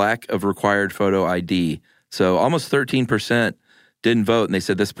cited lack of required photo ID. So almost 13% didn't vote, and they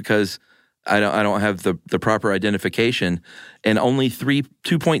said this because I don't have the proper identification, and only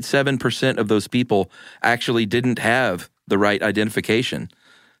 2.7% of those people actually didn't have the right identification.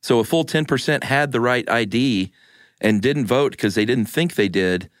 So a full 10% had the right ID and didn't vote because they didn't think they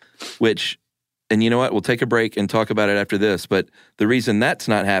did, which, and you know what, we'll take a break and talk about it after this, but the reason that's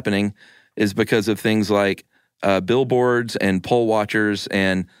not happening is because of things like billboards and poll watchers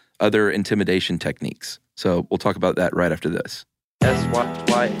and other intimidation techniques. So we'll talk about that right after this. Stuff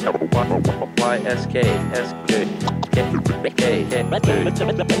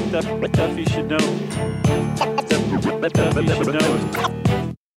you should know.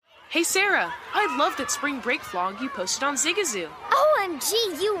 Hey Sarah, I love that spring break vlog you posted on Zigazoo. OMG,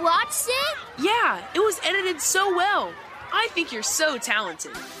 you watched it? Yeah, it was edited so well. I think you're so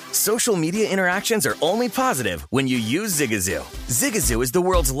talented. Social media interactions are only positive when you use Zigazoo. Zigazoo is the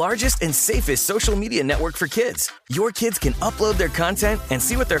world's largest and safest social media network for kids. Your kids can upload their content and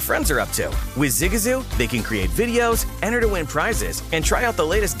see what their friends are up to. With Zigazoo, they can create videos, enter to win prizes, and try out the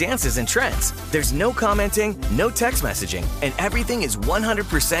latest dances and trends. There's no commenting, no text messaging, and everything is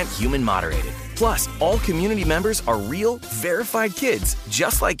 100% human moderated. Plus, all community members are real, verified kids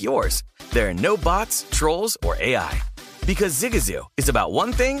just like yours. There are no bots, trolls, or AI. Because Zigazoo is about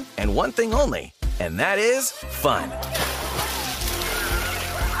one thing and one thing only, and that is fun.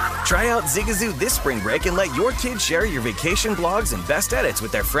 Try out Zigazoo this spring break and let your kids share your vacation blogs and best edits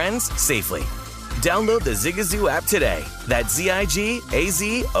with their friends safely. Download the Zigazoo app today. That's Zigazoo.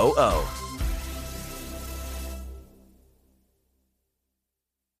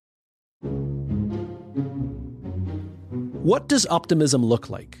 What does optimism look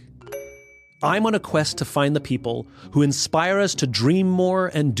like? I'm on a quest to find the people who inspire us to dream more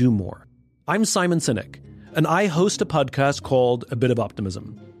and do more. I'm Simon Sinek, and I host a podcast called A Bit of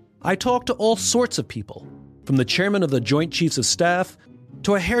Optimism. I talk to all sorts of people, from the chairman of the Joint Chiefs of Staff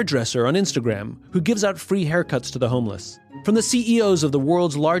to a hairdresser on Instagram who gives out free haircuts to the homeless, from the CEOs of the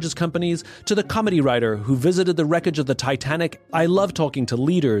world's largest companies to the comedy writer who visited the wreckage of the Titanic. I love talking to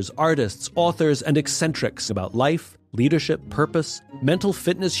leaders, artists, authors, and eccentrics about life, leadership, purpose, mental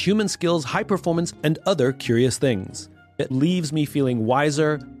fitness, human skills, high performance, and other curious things. It leaves me feeling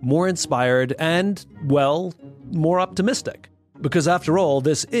wiser, more inspired, and, well, more optimistic. Because after all,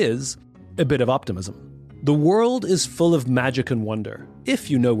 this is a bit of optimism. The world is full of magic and wonder,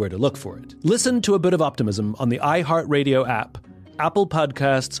 if you know where to look for it. Listen to A Bit of Optimism on the iHeartRadio app, Apple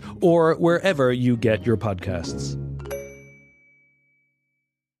Podcasts, or wherever you get your podcasts.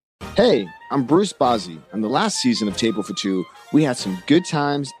 Hey, I'm Bruce Bozzi. On the last season of Table for Two, we had some good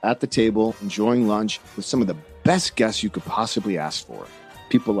times at the table, enjoying lunch with some of the best guests you could possibly ask for.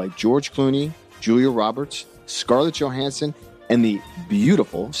 People like George Clooney, Julia Roberts, Scarlett Johansson, and the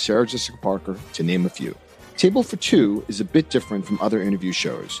beautiful Sarah Jessica Parker, to name a few. Table for Two is a bit different from other interview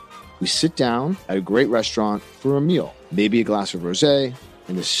shows. We sit down at a great restaurant for a meal, maybe a glass of rosé,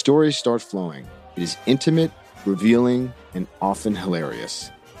 and the stories start flowing. It is intimate, revealing, and often hilarious.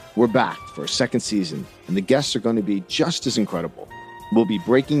 We're back for a second season, and the guests are going to be just as incredible. We'll be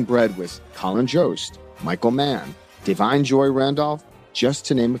breaking bread with Colin Jost, Michael Mann, Divine Joy Randolph, just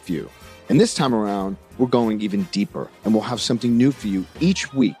to name a few. And this time around, we're going even deeper, and we'll have something new for you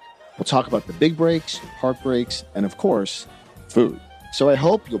each week. We'll talk about the big breaks, heartbreaks, and of course, food. So I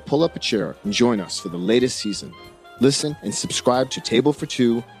hope you'll pull up a chair and join us for the latest season. Listen and subscribe to Table for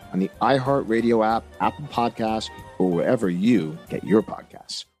Two on the iHeartRadio app, Apple Podcasts, or wherever you get your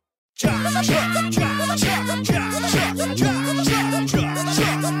podcasts. All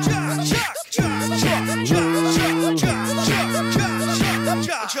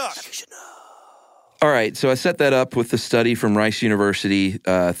right, so I set that up with the study from Rice University.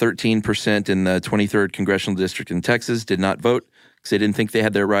 13% in the 23rd Congressional District in Texas did not vote because they didn't think they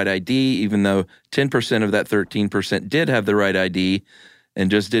had their right ID, even though 10% of that 13% did have the right ID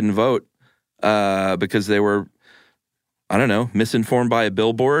and just didn't vote because they were, I don't know, misinformed by a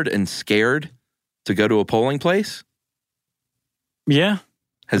billboard and scared to go to a polling place? Yeah.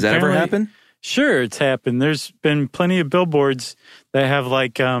 Has that ever happened? Sure, it's happened. There's been plenty of billboards that have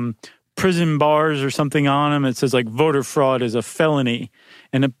like prison bars or something on them. It says like voter fraud is a felony.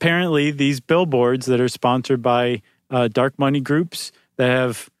 And apparently these billboards that are sponsored by dark money groups that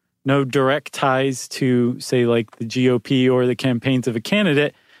have no direct ties to, say, like the GOP or the campaigns of a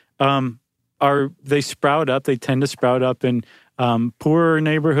candidate, they sprout up. They tend to sprout up in poorer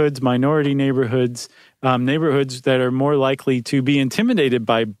neighborhoods, minority neighborhoods, neighborhoods that are more likely to be intimidated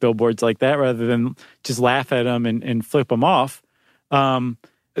by billboards like that rather than just laugh at them and flip them off.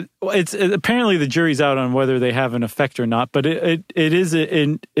 It's apparently the jury's out on whether they have an effect or not, but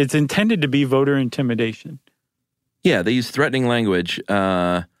it's intended to be voter intimidation. Yeah, they use threatening language,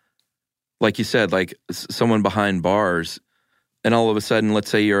 like you said, like someone behind bars, and all of a sudden, let's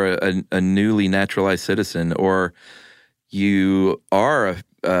say you're a newly naturalized citizen, or you are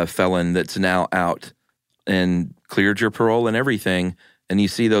a felon that's now out and cleared your parole and everything, and you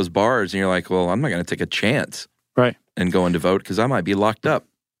see those bars, and you're like, well, I'm not going to take a chance, right, and go in to vote because I might be locked up.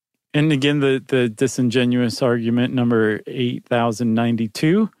 And again, the disingenuous argument number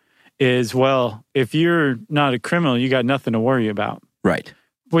 8092 is, well, if you're not a criminal, you got nothing to worry about. Right.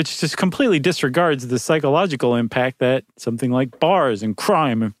 Which just completely disregards the psychological impact that something like bars and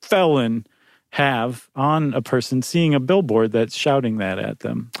crime and felon have on a person seeing a billboard that's shouting that at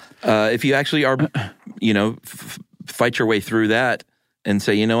them. If you actually are, fight your way through that and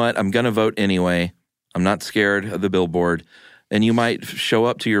say, you know what, I'm going to vote anyway. I'm not scared of the billboard. And you might show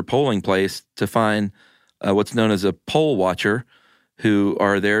up to your polling place to find what's known as a poll watcher, who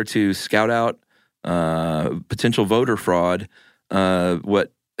are there to scout out potential voter fraud,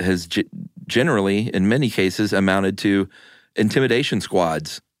 what has generally, in many cases, amounted to intimidation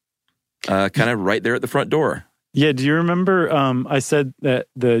squads, kind of right there at the front door. Yeah, do you remember I said that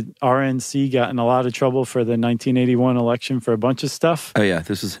the RNC got in a lot of trouble for the 1981 election for a bunch of stuff? Oh, yeah,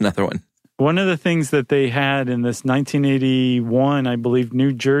 this is another one. One of the things that they had in this 1981, I believe,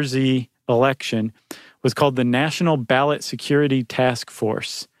 New Jersey election was called the National Ballot Security Task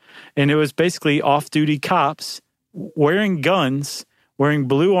Force. And it was basically off-duty cops wearing guns, wearing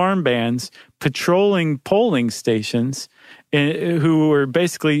blue armbands, patrolling polling stations, who were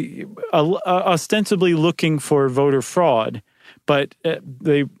basically ostensibly looking for voter fraud. But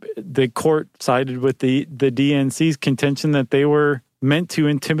the court sided with the DNC's contention that they were meant to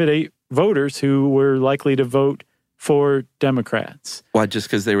intimidate voters who were likely to vote for Democrats. Why, just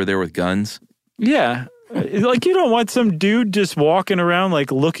because they were there with guns? Yeah. Like, you don't want some dude just walking around,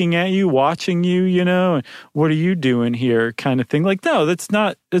 like, looking at you, watching you, and what are you doing here kind of thing. Like, no, that's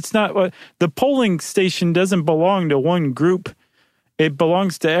not what the polling station doesn't belong to one group. It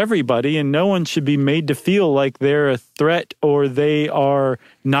belongs to everybody, and no one should be made to feel like they're a threat or they are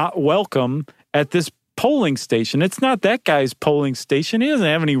not welcome at this polling station. It's not that guy's polling station. He doesn't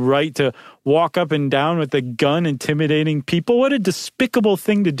have any right to walk up and down with a gun intimidating people. What a despicable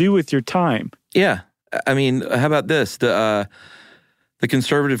thing to do with your time. Yeah. I mean, how about this? The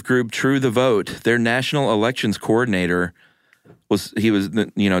conservative group True the Vote, their national elections coordinator was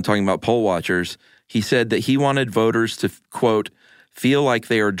talking about poll watchers. He said that he wanted voters to, quote, feel like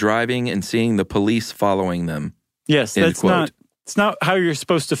they are driving and seeing the police following them. Yes, that's quote. It's not how you're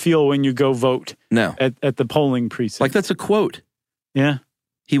supposed to feel when you go vote. No. At the polling precinct. Like, that's a quote. Yeah.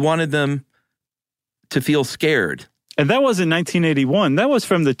 He wanted them to feel scared. And that was in 1981. That was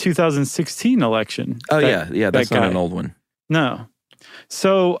from the 2016 election. Oh, yeah. That's not an old one. No.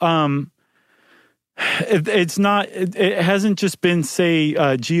 So it hasn't just been, say,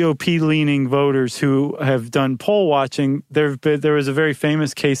 GOP-leaning voters who have done poll watching. There was a very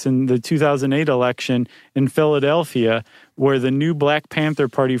famous case in the 2008 election in Philadelphia where the new Black Panther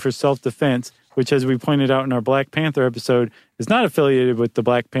Party for Self-Defense, which, as we pointed out in our Black Panther episode, is not affiliated with the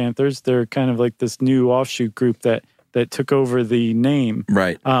Black Panthers. They're kind of like this new offshoot group that took over the name.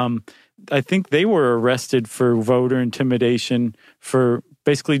 Right. I think they were arrested for voter intimidation for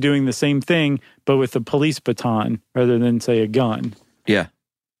basically doing the same thing, but with a police baton rather than, say, a gun. Yeah.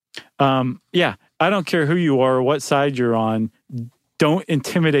 Yeah. I don't care who you are or what side you're on. Don't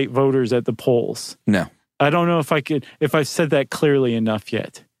intimidate voters at the polls. No. I don't know if I've said that clearly enough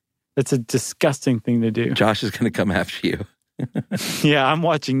yet. That's a disgusting thing to do. Josh is going to come after you. Yeah, I'm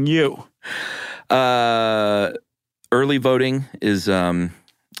watching you. Early voting is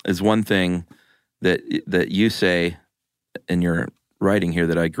one thing that you say in your writing here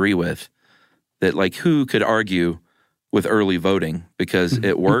that I agree with, that like who could argue with early voting because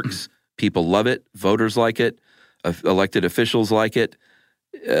it works, people love it, voters like it, elected officials like it.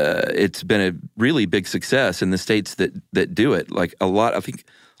 It's been a really big success in the states that do it. Like a lot, I think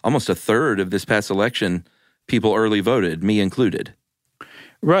almost a third of this past election, people early voted, me included.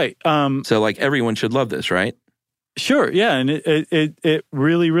 Right. So like everyone should love this, right? Sure, yeah, and it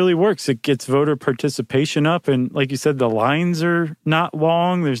really, really works. It gets voter participation up, and like you said, the lines are not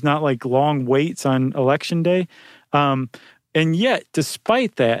long. There's not like long waits on election day. And yet,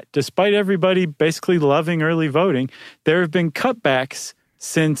 despite everybody basically loving early voting, there have been cutbacks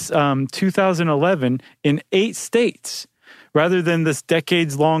since 2011 in 8 states, rather than this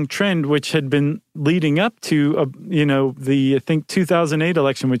decades-long trend, which had been leading up to, the, I think, 2008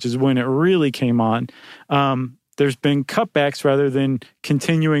 election, which is when it really came on. There's been cutbacks rather than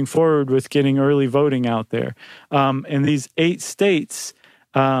continuing forward with getting early voting out there. And these 8 states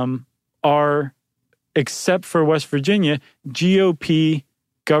are, except for West Virginia,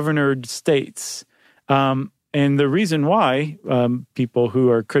 GOP-governored states. And the reason why people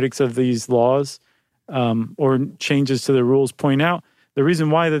who are critics of these laws or changes to the rules point out, the reason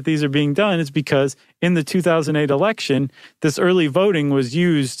why that these are being done is because in the 2008 election, this early voting was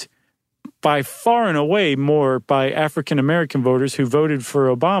used by far and away more by African-American voters who voted for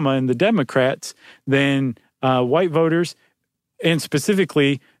Obama and the Democrats than white voters, and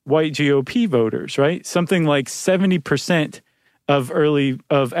specifically white GOP voters, right? Something like 70%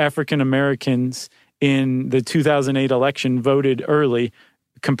 of African-Americans in the 2008 election voted early,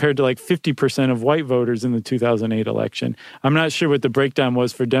 compared to like 50% of white voters in the 2008 election. I'm not sure what the breakdown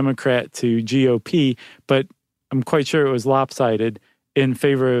was for Democrat to GOP, but I'm quite sure it was lopsided in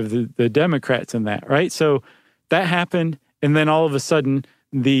favor of the Democrats in that, right? So that happened, and then all of a sudden,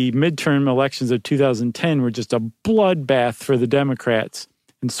 the midterm elections of 2010 were just a bloodbath for the Democrats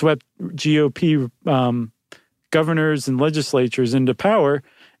and swept GOP governors and legislatures into power,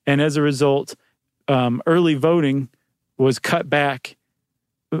 and as a result, early voting was cut back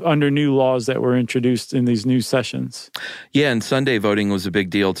under new laws that were introduced in these new sessions. Yeah, and Sunday voting was a big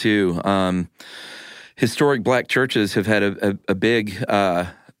deal too. Historic Black churches have had a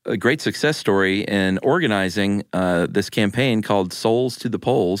great success story in organizing this campaign called Souls to the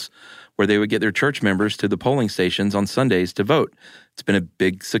Polls, where they would get their church members to the polling stations on Sundays to vote. It's been a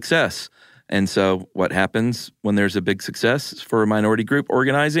big success. And so what happens when there's a big success for a minority group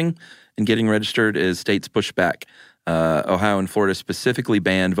organizing and getting registered is states push back. Ohio and Florida specifically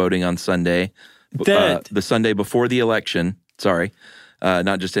banned voting on Sunday, the Sunday before the election. Sorry.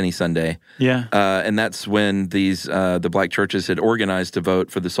 Not just any Sunday. Yeah. And that's when the Black churches had organized to vote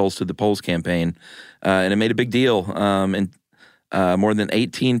for the Souls to the Polls campaign. And it made a big deal. And more than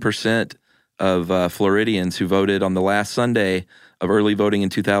 18% of Floridians who voted on the last Sunday of early voting in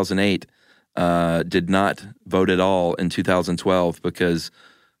 2008 did not vote at all in 2012 because,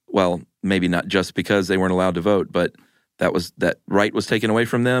 well, maybe not just because they weren't allowed to vote, but that right was taken away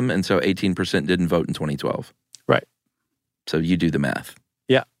from them. And so 18% didn't vote in 2012. Right. So you do the math.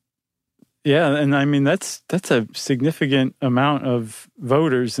 Yeah. Yeah, and I mean, that's a significant amount of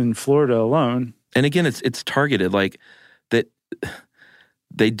voters in Florida alone. And again, it's targeted, like that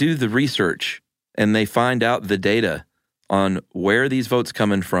they do the research and they find out the data on where are these votes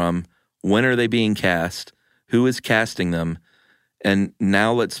coming from, when are they being cast, who is casting them, and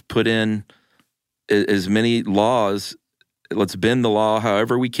now let's put in as many laws, let's bend the law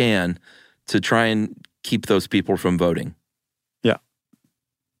however we can to try and keep those people from voting.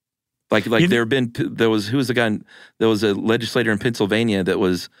 Like there was a legislator in Pennsylvania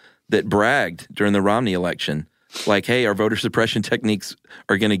that bragged during the Romney election, like, hey, our voter suppression techniques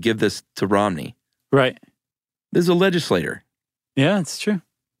are going to give this to Romney. Right. This is a legislator. Yeah, it's true.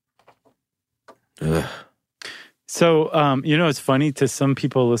 Ugh. So, it's funny to some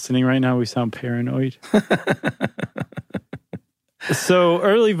people listening right now, we sound paranoid. So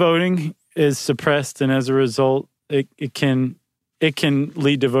early voting is suppressed, and as a result, it can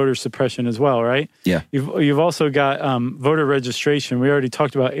lead to voter suppression as well, right? Yeah. You've also got voter registration. We already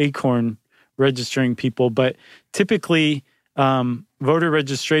talked about Acorn registering people, but typically voter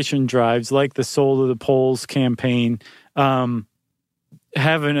registration drives, like the Soul to the Polls campaign, have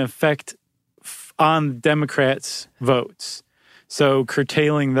an effect on Democrats' votes. So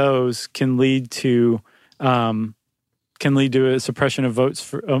curtailing those can lead to a suppression of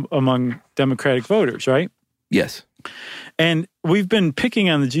votes among Democratic voters, right? Yes. And we've been picking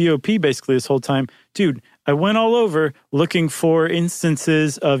on the GOP basically this whole time. Dude, I went all over looking for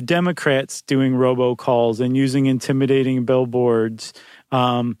instances of Democrats doing robocalls and using intimidating billboards,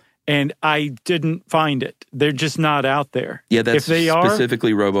 and I didn't find it. They're just not out there. Yeah, that's if they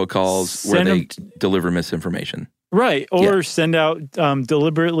specifically robocalls where they deliver misinformation. Right, or send out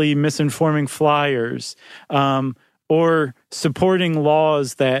deliberately misinforming flyers, or supporting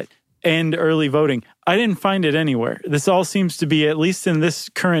laws that end early voting. I didn't find it anywhere. This all seems to be, at least in this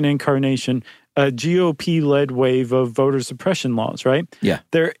current incarnation, a GOP-led wave of voter suppression laws, right? Yeah.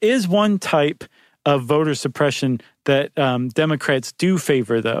 There is one type of voter suppression that Democrats do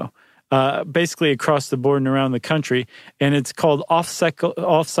favor, though, basically across the board and around the country, and it's called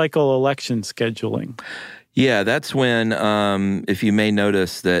off-cycle election scheduling. Yeah, that's when, if you may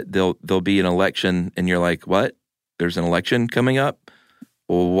notice that there'll be an election, and you're like, what? There's an election coming up?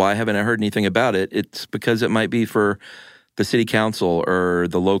 Well, why haven't I heard anything about it? It's because it might be for the city council or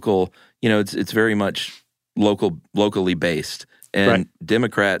the local, it's very much locally based. And right.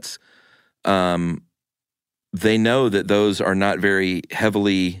 Democrats, they know that those are not very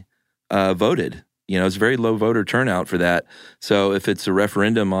heavily voted. It's very low voter turnout for that. So if it's a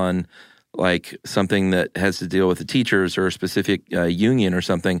referendum on like something that has to deal with the teachers or a specific union or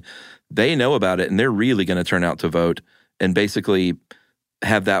something, they know about it and they're really going to turn out to vote and basically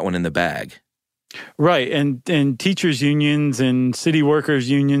have that one in the bag. Right. And teachers unions and city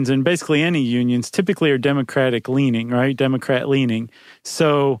workers unions and basically any unions typically are Democratic leaning, right? Democrat leaning.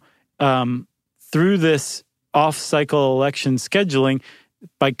 So through this off-cycle election scheduling,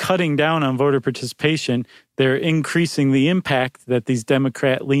 by cutting down on voter participation, they're increasing the impact that these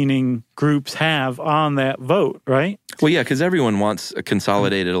Democrat-leaning groups have on that vote, right? Well, yeah, because everyone wants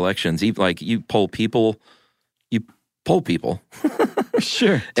consolidated elections. Like you poll people.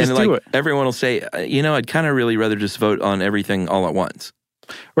 Sure, and just like do it. Everyone will say, I'd kind of really rather just vote on everything all at once.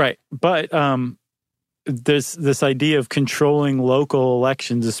 Right, but there's this idea of controlling local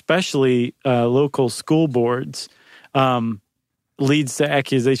elections, especially local school boards, leads to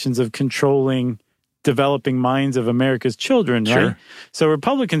accusations of controlling developing minds of America's children, right? Sure. So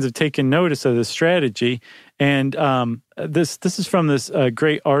Republicans have taken notice of this strategy, and this is from this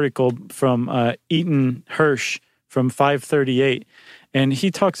great article from Eaton Hirsch from 538, and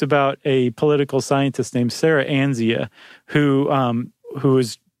he talks about a political scientist named Sarah Anzia who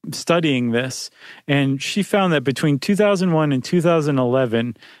was studying this, and she found that between 2001 and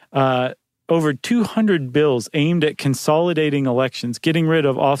 2011, over 200 bills aimed at consolidating elections, getting rid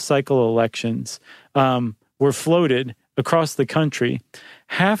of off-cycle elections, were floated across the country.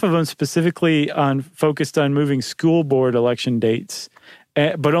 Half of them specifically focused on moving school board election dates,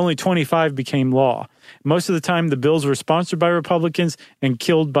 but only 25 became law. Most of the time, the bills were sponsored by Republicans and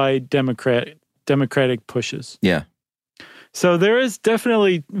killed by Democratic pushes. Yeah. So there is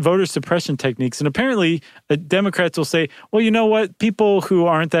definitely voter suppression techniques, and apparently Democrats will say, well, you know what? People who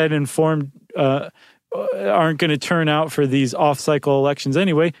aren't that informed aren't going to turn out for these off-cycle elections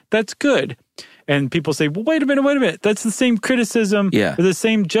anyway. That's good. And people say, well, wait a minute. That's the same criticism or the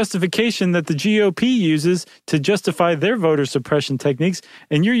same justification that the GOP uses to justify their voter suppression techniques,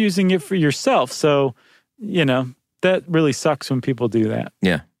 and you're using it for yourself. So, that really sucks when people do that.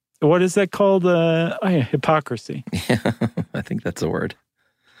 Yeah. What is that called? Hypocrisy. Yeah, I think that's a word.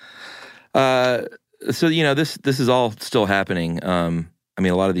 So, this is all still happening. A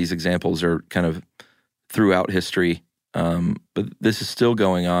lot of these examples are kind of throughout history, but this is still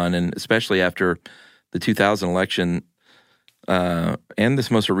going on, and especially after the 2000 election and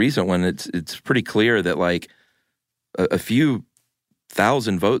this most recent one, it's pretty clear that like a few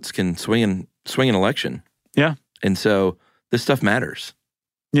thousand votes can swing an election. Yeah, and so this stuff matters.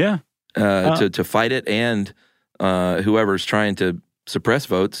 Yeah, to fight it, and whoever's trying to suppress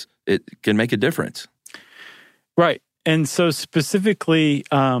votes it can make a difference. Right. And so specifically,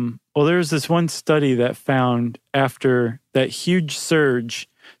 there's this one study that found after that huge surge.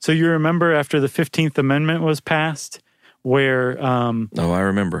 So you remember after the 15th Amendment was passed, where I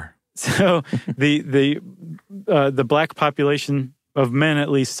remember. So the black population of men at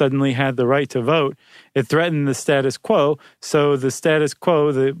least suddenly had the right to vote. It threatened the status quo. So the status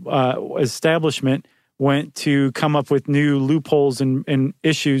quo, the establishment, went to come up with new loopholes and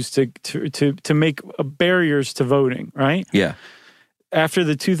issues to make barriers to voting, right? Yeah. After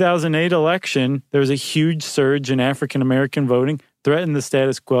the 2008 election, there was a huge surge in African-American voting, threatened the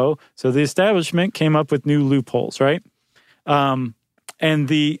status quo. So the establishment came up with new loopholes, right? And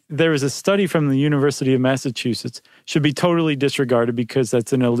there was a study from the University of Massachusetts, should be totally disregarded because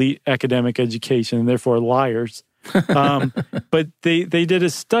that's an elite academic education and therefore liars. But they did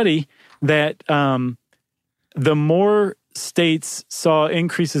a study that the more states saw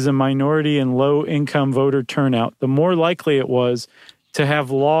increases in minority and low-income voter turnout, the more likely it was to have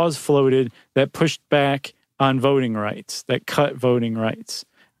laws floated that pushed back on voting rights, that cut voting rights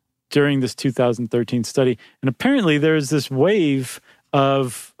during this 2013 study. And apparently there's this wave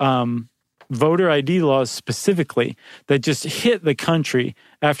of voter ID laws specifically that just hit the country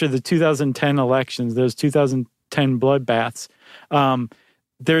after the 2010 elections, those 2010 bloodbaths.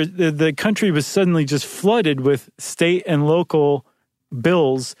 The country was suddenly just flooded with state and local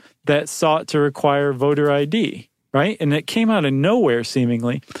bills that sought to require voter ID, right? And it came out of nowhere,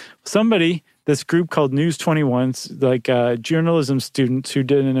 seemingly. This group called News 21, like journalism students who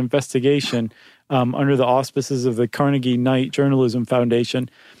did an investigation under the auspices of the Carnegie Knight Journalism Foundation,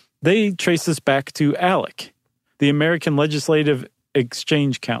 they traced this back to ALEC, the American Legislative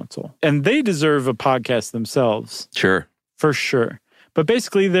Exchange Council. And they deserve a podcast themselves. Sure. For sure. But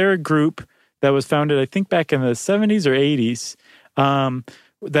basically, they're a group that was founded, I think, back in the 70s or 80s,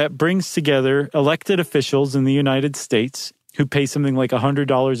 that brings together elected officials in the United States who pay something like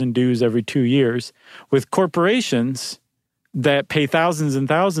 $100 in dues every 2 years, with corporations that pay thousands and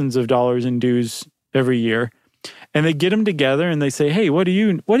thousands of dollars in dues every year. And they get them together and they say, hey, what do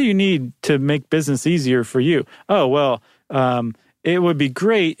you need to make business easier for you? Oh, well, it would be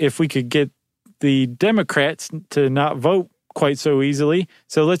great if we could get the Democrats to not vote quite so easily.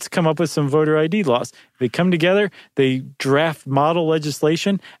 So let's come up with some voter ID laws. They come together, they draft model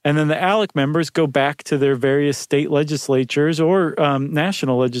legislation, and then the ALEC members go back to their various state legislatures or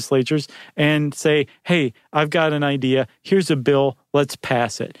national legislatures and say, hey, I've got an idea. Here's a bill. Let's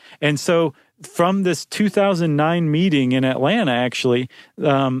pass it. And so from this 2009 meeting in Atlanta, actually,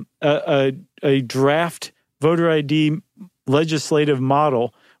 a draft voter ID legislative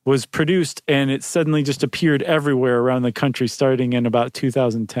model was produced, and it suddenly just appeared everywhere around the country starting in about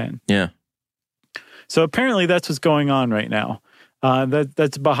 2010. Yeah. So apparently that's what's going on right now.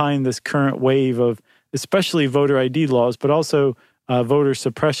 That's behind this current wave of especially voter ID laws, but also voter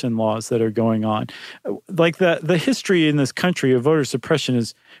suppression laws that are going on. Like the history in this country of voter suppression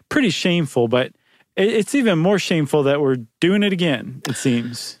is pretty shameful, but it's even more shameful that we're doing it again, it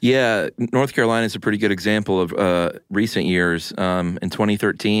seems. Yeah, North Carolina is a pretty good example of recent years. In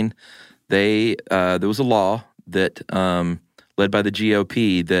 2013, there was a law that led by the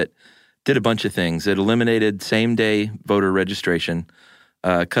GOP that did a bunch of things. It eliminated same-day voter registration,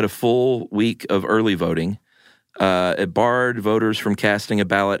 cut a full week of early voting. It barred voters from casting a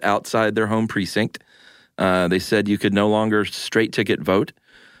ballot outside their home precinct. They said you could no longer straight-ticket vote.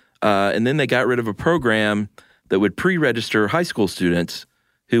 And then they got rid of a program that would pre-register high school students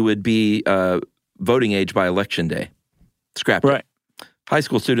who would be voting age by Election Day. Scrapped it. High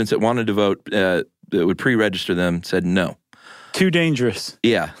school students that wanted to vote, that would pre-register them, said no. Too dangerous.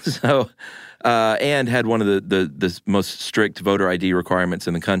 Yeah. So, and had one of the most strict voter ID requirements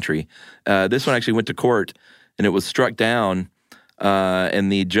in the country. This one actually went to court, and it was struck down,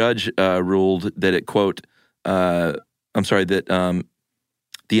 and the judge ruled that it, quote,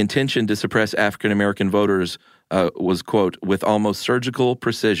 the intention to suppress African-American voters was, quote, with almost surgical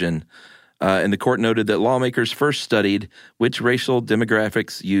precision. And the court noted that lawmakers first studied which racial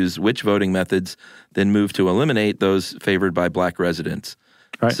demographics use which voting methods, then moved to eliminate those favored by black residents.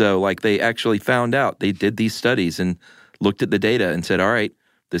 Right. So, like, they actually found out, they did these studies and looked at the data and said, all right,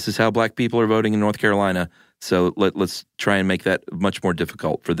 this is how black people are voting in North Carolina, so let's try and make that much more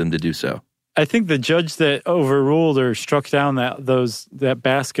difficult for them to do so. I think the judge that overruled or struck down that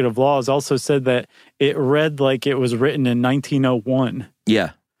basket of laws also said that it read like it was written in 1901.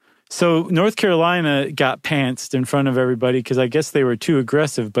 Yeah. So North Carolina got pantsed in front of everybody because I guess they were too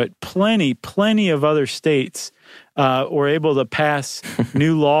aggressive, but plenty of other states were able to pass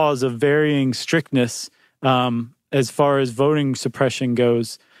new laws of varying strictness as far as voting suppression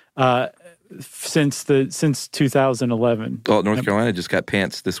goes. since 2011. Well, North Carolina just got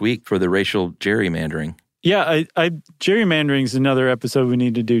pants this week for the racial gerrymandering. Yeah, gerrymandering is another episode we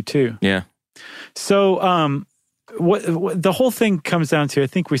need to do too. Yeah. So, what the whole thing comes down to, I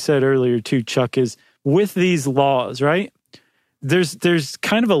think we said earlier too, Chuck, is with these laws, right? There's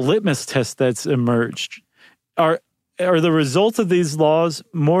kind of a litmus test that's emerged. Are the results of these laws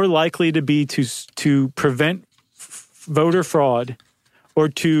more likely to be to prevent voter fraud or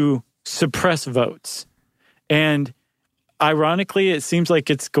to suppress votes? And ironically, it seems like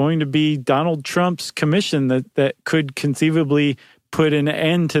it's going to be Donald Trump's commission that could conceivably put an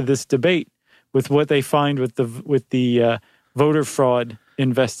end to this debate with what they find with the voter fraud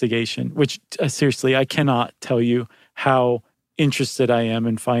investigation, which seriously, I cannot tell you how interested I am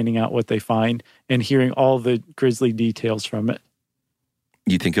in finding out what they find and hearing all the grisly details from it.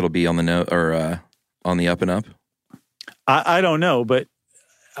 You think it'll be on the on the up and up? I don't know, but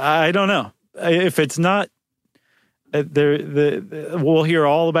I don't know. If it's not, we'll hear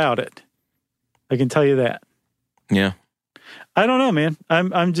all about it. I can tell you that. Yeah. I don't know, man.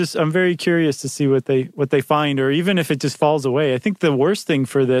 I'm very curious to see what they find, or even if it just falls away. I think the worst thing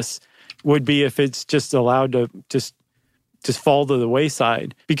for this would be if it's just allowed to just fall to the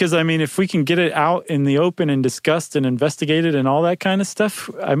wayside. Because I mean, if we can get it out in the open and discussed and investigated and all that kind of stuff,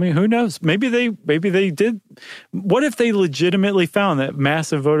 I mean, who knows? Maybe they did. What if they legitimately found that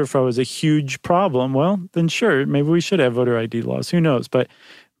massive voter fraud was a huge problem? Well, then sure, maybe we should have voter ID laws. Who knows? But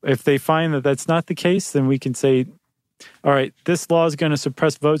if they find that that's not the case, then we can say, all right, this law is going to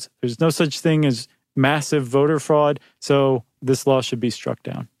suppress votes. There's no such thing as massive voter fraud, so this law should be struck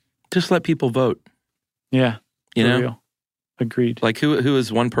down. Just let people vote. Yeah. You know? Real. Agreed. Like who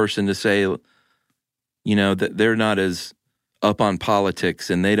is one person to say, you know, that they're not as up on politics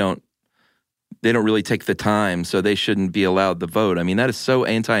and they don't really take the time, so they shouldn't be allowed to vote. I mean, that is so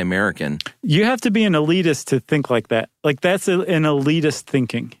anti-American. You have to be an elitist to think like that. Like that's an elitist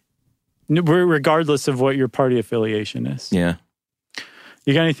thinking, regardless of what your party affiliation is. Yeah.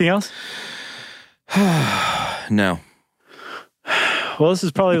 You got anything else? No. Well, this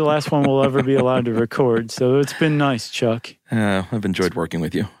is probably the last one we'll ever be allowed to record, so it's been nice, Chuck. I've enjoyed working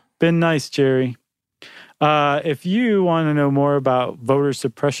with you. Been nice, Jerry. If you want to know more about voter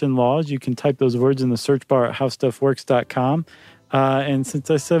suppression laws, you can type those words in the search bar at howstuffworks.com. And since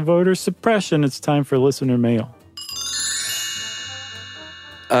I said voter suppression, it's time for listener mail.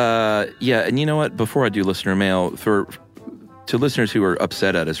 Yeah, and you know what? Before I do listener mail, to listeners who are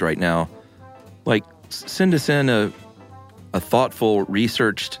upset at us right now, like, send us in a thoughtful,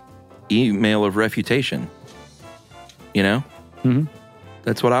 researched email of refutation. You know? Mm-hmm.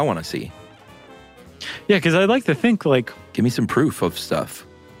 That's what I want to see. Yeah, because I'd like to think, like... Give me some proof of stuff.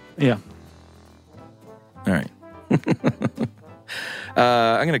 Yeah. All right.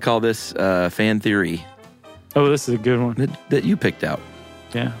 I'm going to call this fan theory. Oh, this is a good one. That you picked out.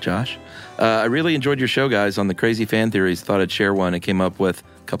 Yeah. Josh. I really enjoyed your show, guys, on the crazy fan theories. Thought I'd share one I came up with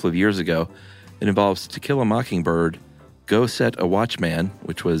a couple of years ago. It involves To Kill a Mockingbird, Go Set a Watchman,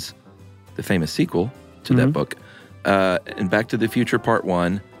 which was the famous sequel to that book, and Back to the Future Part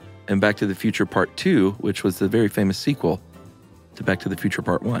 1, and Back to the Future Part 2, which was the very famous sequel to Back to the Future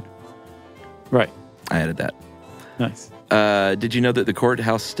Part 1. Right. I added that. Nice. Did you know that the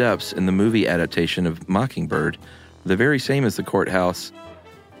courthouse steps in the movie adaptation of Mockingbird are the very same as the courthouse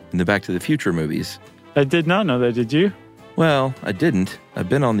in the Back to the Future movies? I did not know that, did you? Well, I didn't. I've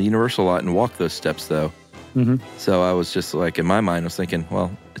been on the Universal lot and walked those steps, though. Mm-hmm. So I was just like, in my mind, I was thinking,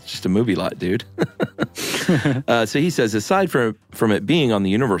 well, it's just a movie lot, dude. So he says, aside from it being on the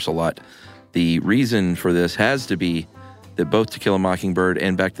Universal lot, the reason for this has to be that both To Kill a Mockingbird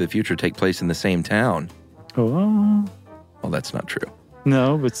and Back to the Future take place in the same town. Oh. Well, that's not true.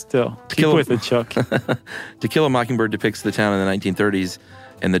 No, but still. Keep with it, Chuck. To Kill a Mockingbird depicts the town in the 1930s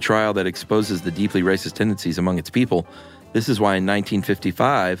and the trial that exposes the deeply racist tendencies among its people. This is why in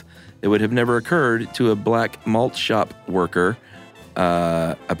 1955, it would have never occurred to a black malt shop worker,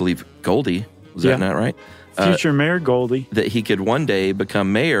 I believe Goldie, was that not right? Future Mayor Goldie. That he could one day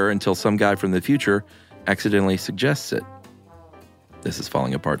become mayor until some guy from the future accidentally suggests it. This is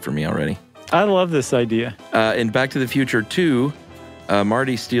falling apart for me already. I love this idea. In Back to the Future 2,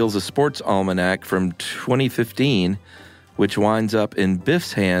 Marty steals a sports almanac from 2015, which winds up in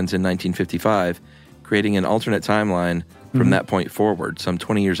Biff's hands in 1955, creating an alternate timeline from that point forward. Some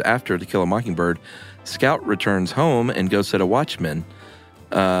 20 years after To Kill a Mockingbird, Scout returns home and Go Set a Watchman,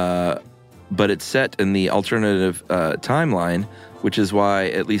 but it's set in the alternative timeline, which is why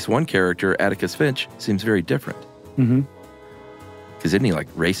at least one character, Atticus Finch, seems very different. Mm-hmm. Because isn't he, like,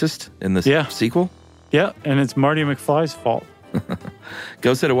 racist in this sequel? Yeah, and it's Marty McFly's fault.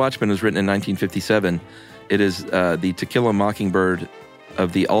 Go Set a Watchman was written in 1957. It is the To Kill a Mockingbird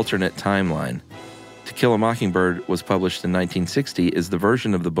of the alternate timeline. To Kill a Mockingbird was published in 1960 is the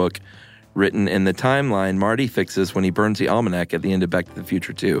version of the book written in the timeline Marty fixes when he burns the almanac at the end of Back to the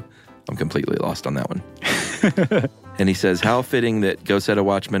Future 2. I'm completely lost on that one. And he says, how fitting that Go Set a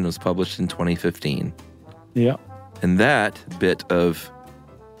Watchman was published in 2015. Yeah. And that bit of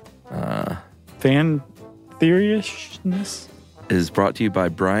fan theory-ishness is brought to you by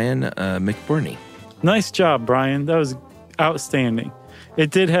Brian McBurney. Nice job, Brian. That was outstanding.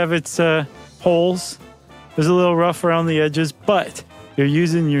 It did have its holes. It was a little rough around the edges, but you're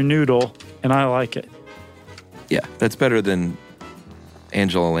using your noodle, and I like it. Yeah, that's better than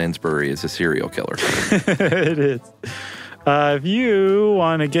Angela Lansbury as a serial killer. It is. If you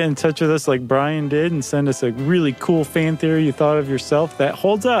want to get in touch with us like Brian did and send us a really cool fan theory you thought of yourself that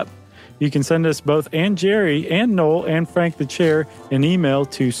holds up, you can send us both and Jerry and Noel and Frank the Chair an email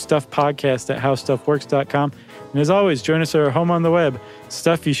to stuffpodcast@howstuffworks.com. And as always, join us at our home on the web,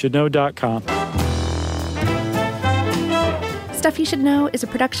 stuffyoushouldknow.com. Stuff You Should Know is a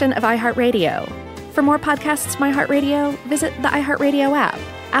production of iHeartRadio. For more podcasts from iHeartRadio, visit the iHeartRadio app,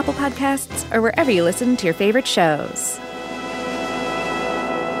 Apple Podcasts, or wherever you listen to your favorite shows.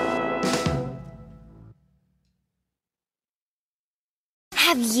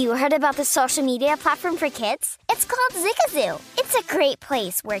 Have you heard about the social media platform for kids? It's called Zigazoo. It's a great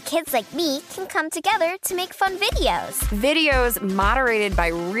place where kids like me can come together to make fun videos. Videos moderated by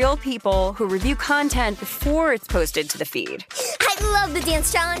real people who review content before it's posted to the feed. I love the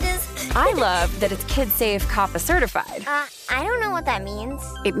dance challenges. I love that it's kid-safe, COPPA certified. I don't know what that means.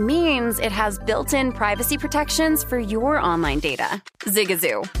 It means it has built-in privacy protections for your online data.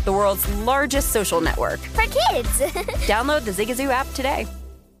 Zigazoo, the world's largest social network. For kids. Download the Zigazoo app today.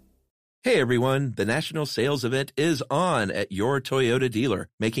 Hey everyone, the national sales event is on at your Toyota dealer,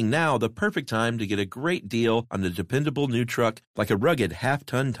 making now the perfect time to get a great deal on a dependable new truck like a rugged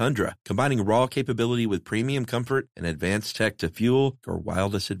half-ton Tundra, combining raw capability with premium comfort and advanced tech to fuel your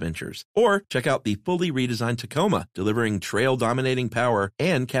wildest adventures. Or check out the fully redesigned Tacoma, delivering trail-dominating power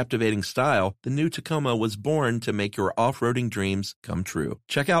and captivating style. The new Tacoma was born to make your off-roading dreams come true.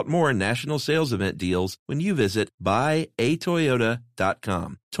 Check out more national sales event deals when you visit buyatoyota.com.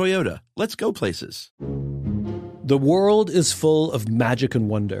 Toyota, let's go places. The world is full of magic and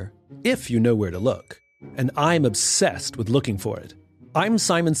wonder, if you know where to look. And I'm obsessed with looking for it. I'm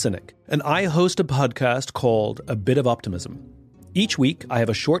Simon Sinek, and I host a podcast called A Bit of Optimism. Each week, I have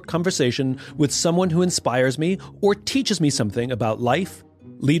a short conversation with someone who inspires me or teaches me something about life,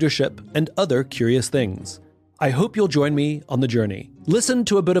 leadership, and other curious things. I hope you'll join me on the journey. Listen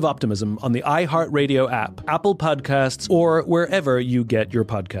to A Bit of Optimism on the iHeartRadio app, Apple Podcasts, or wherever you get your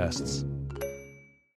podcasts.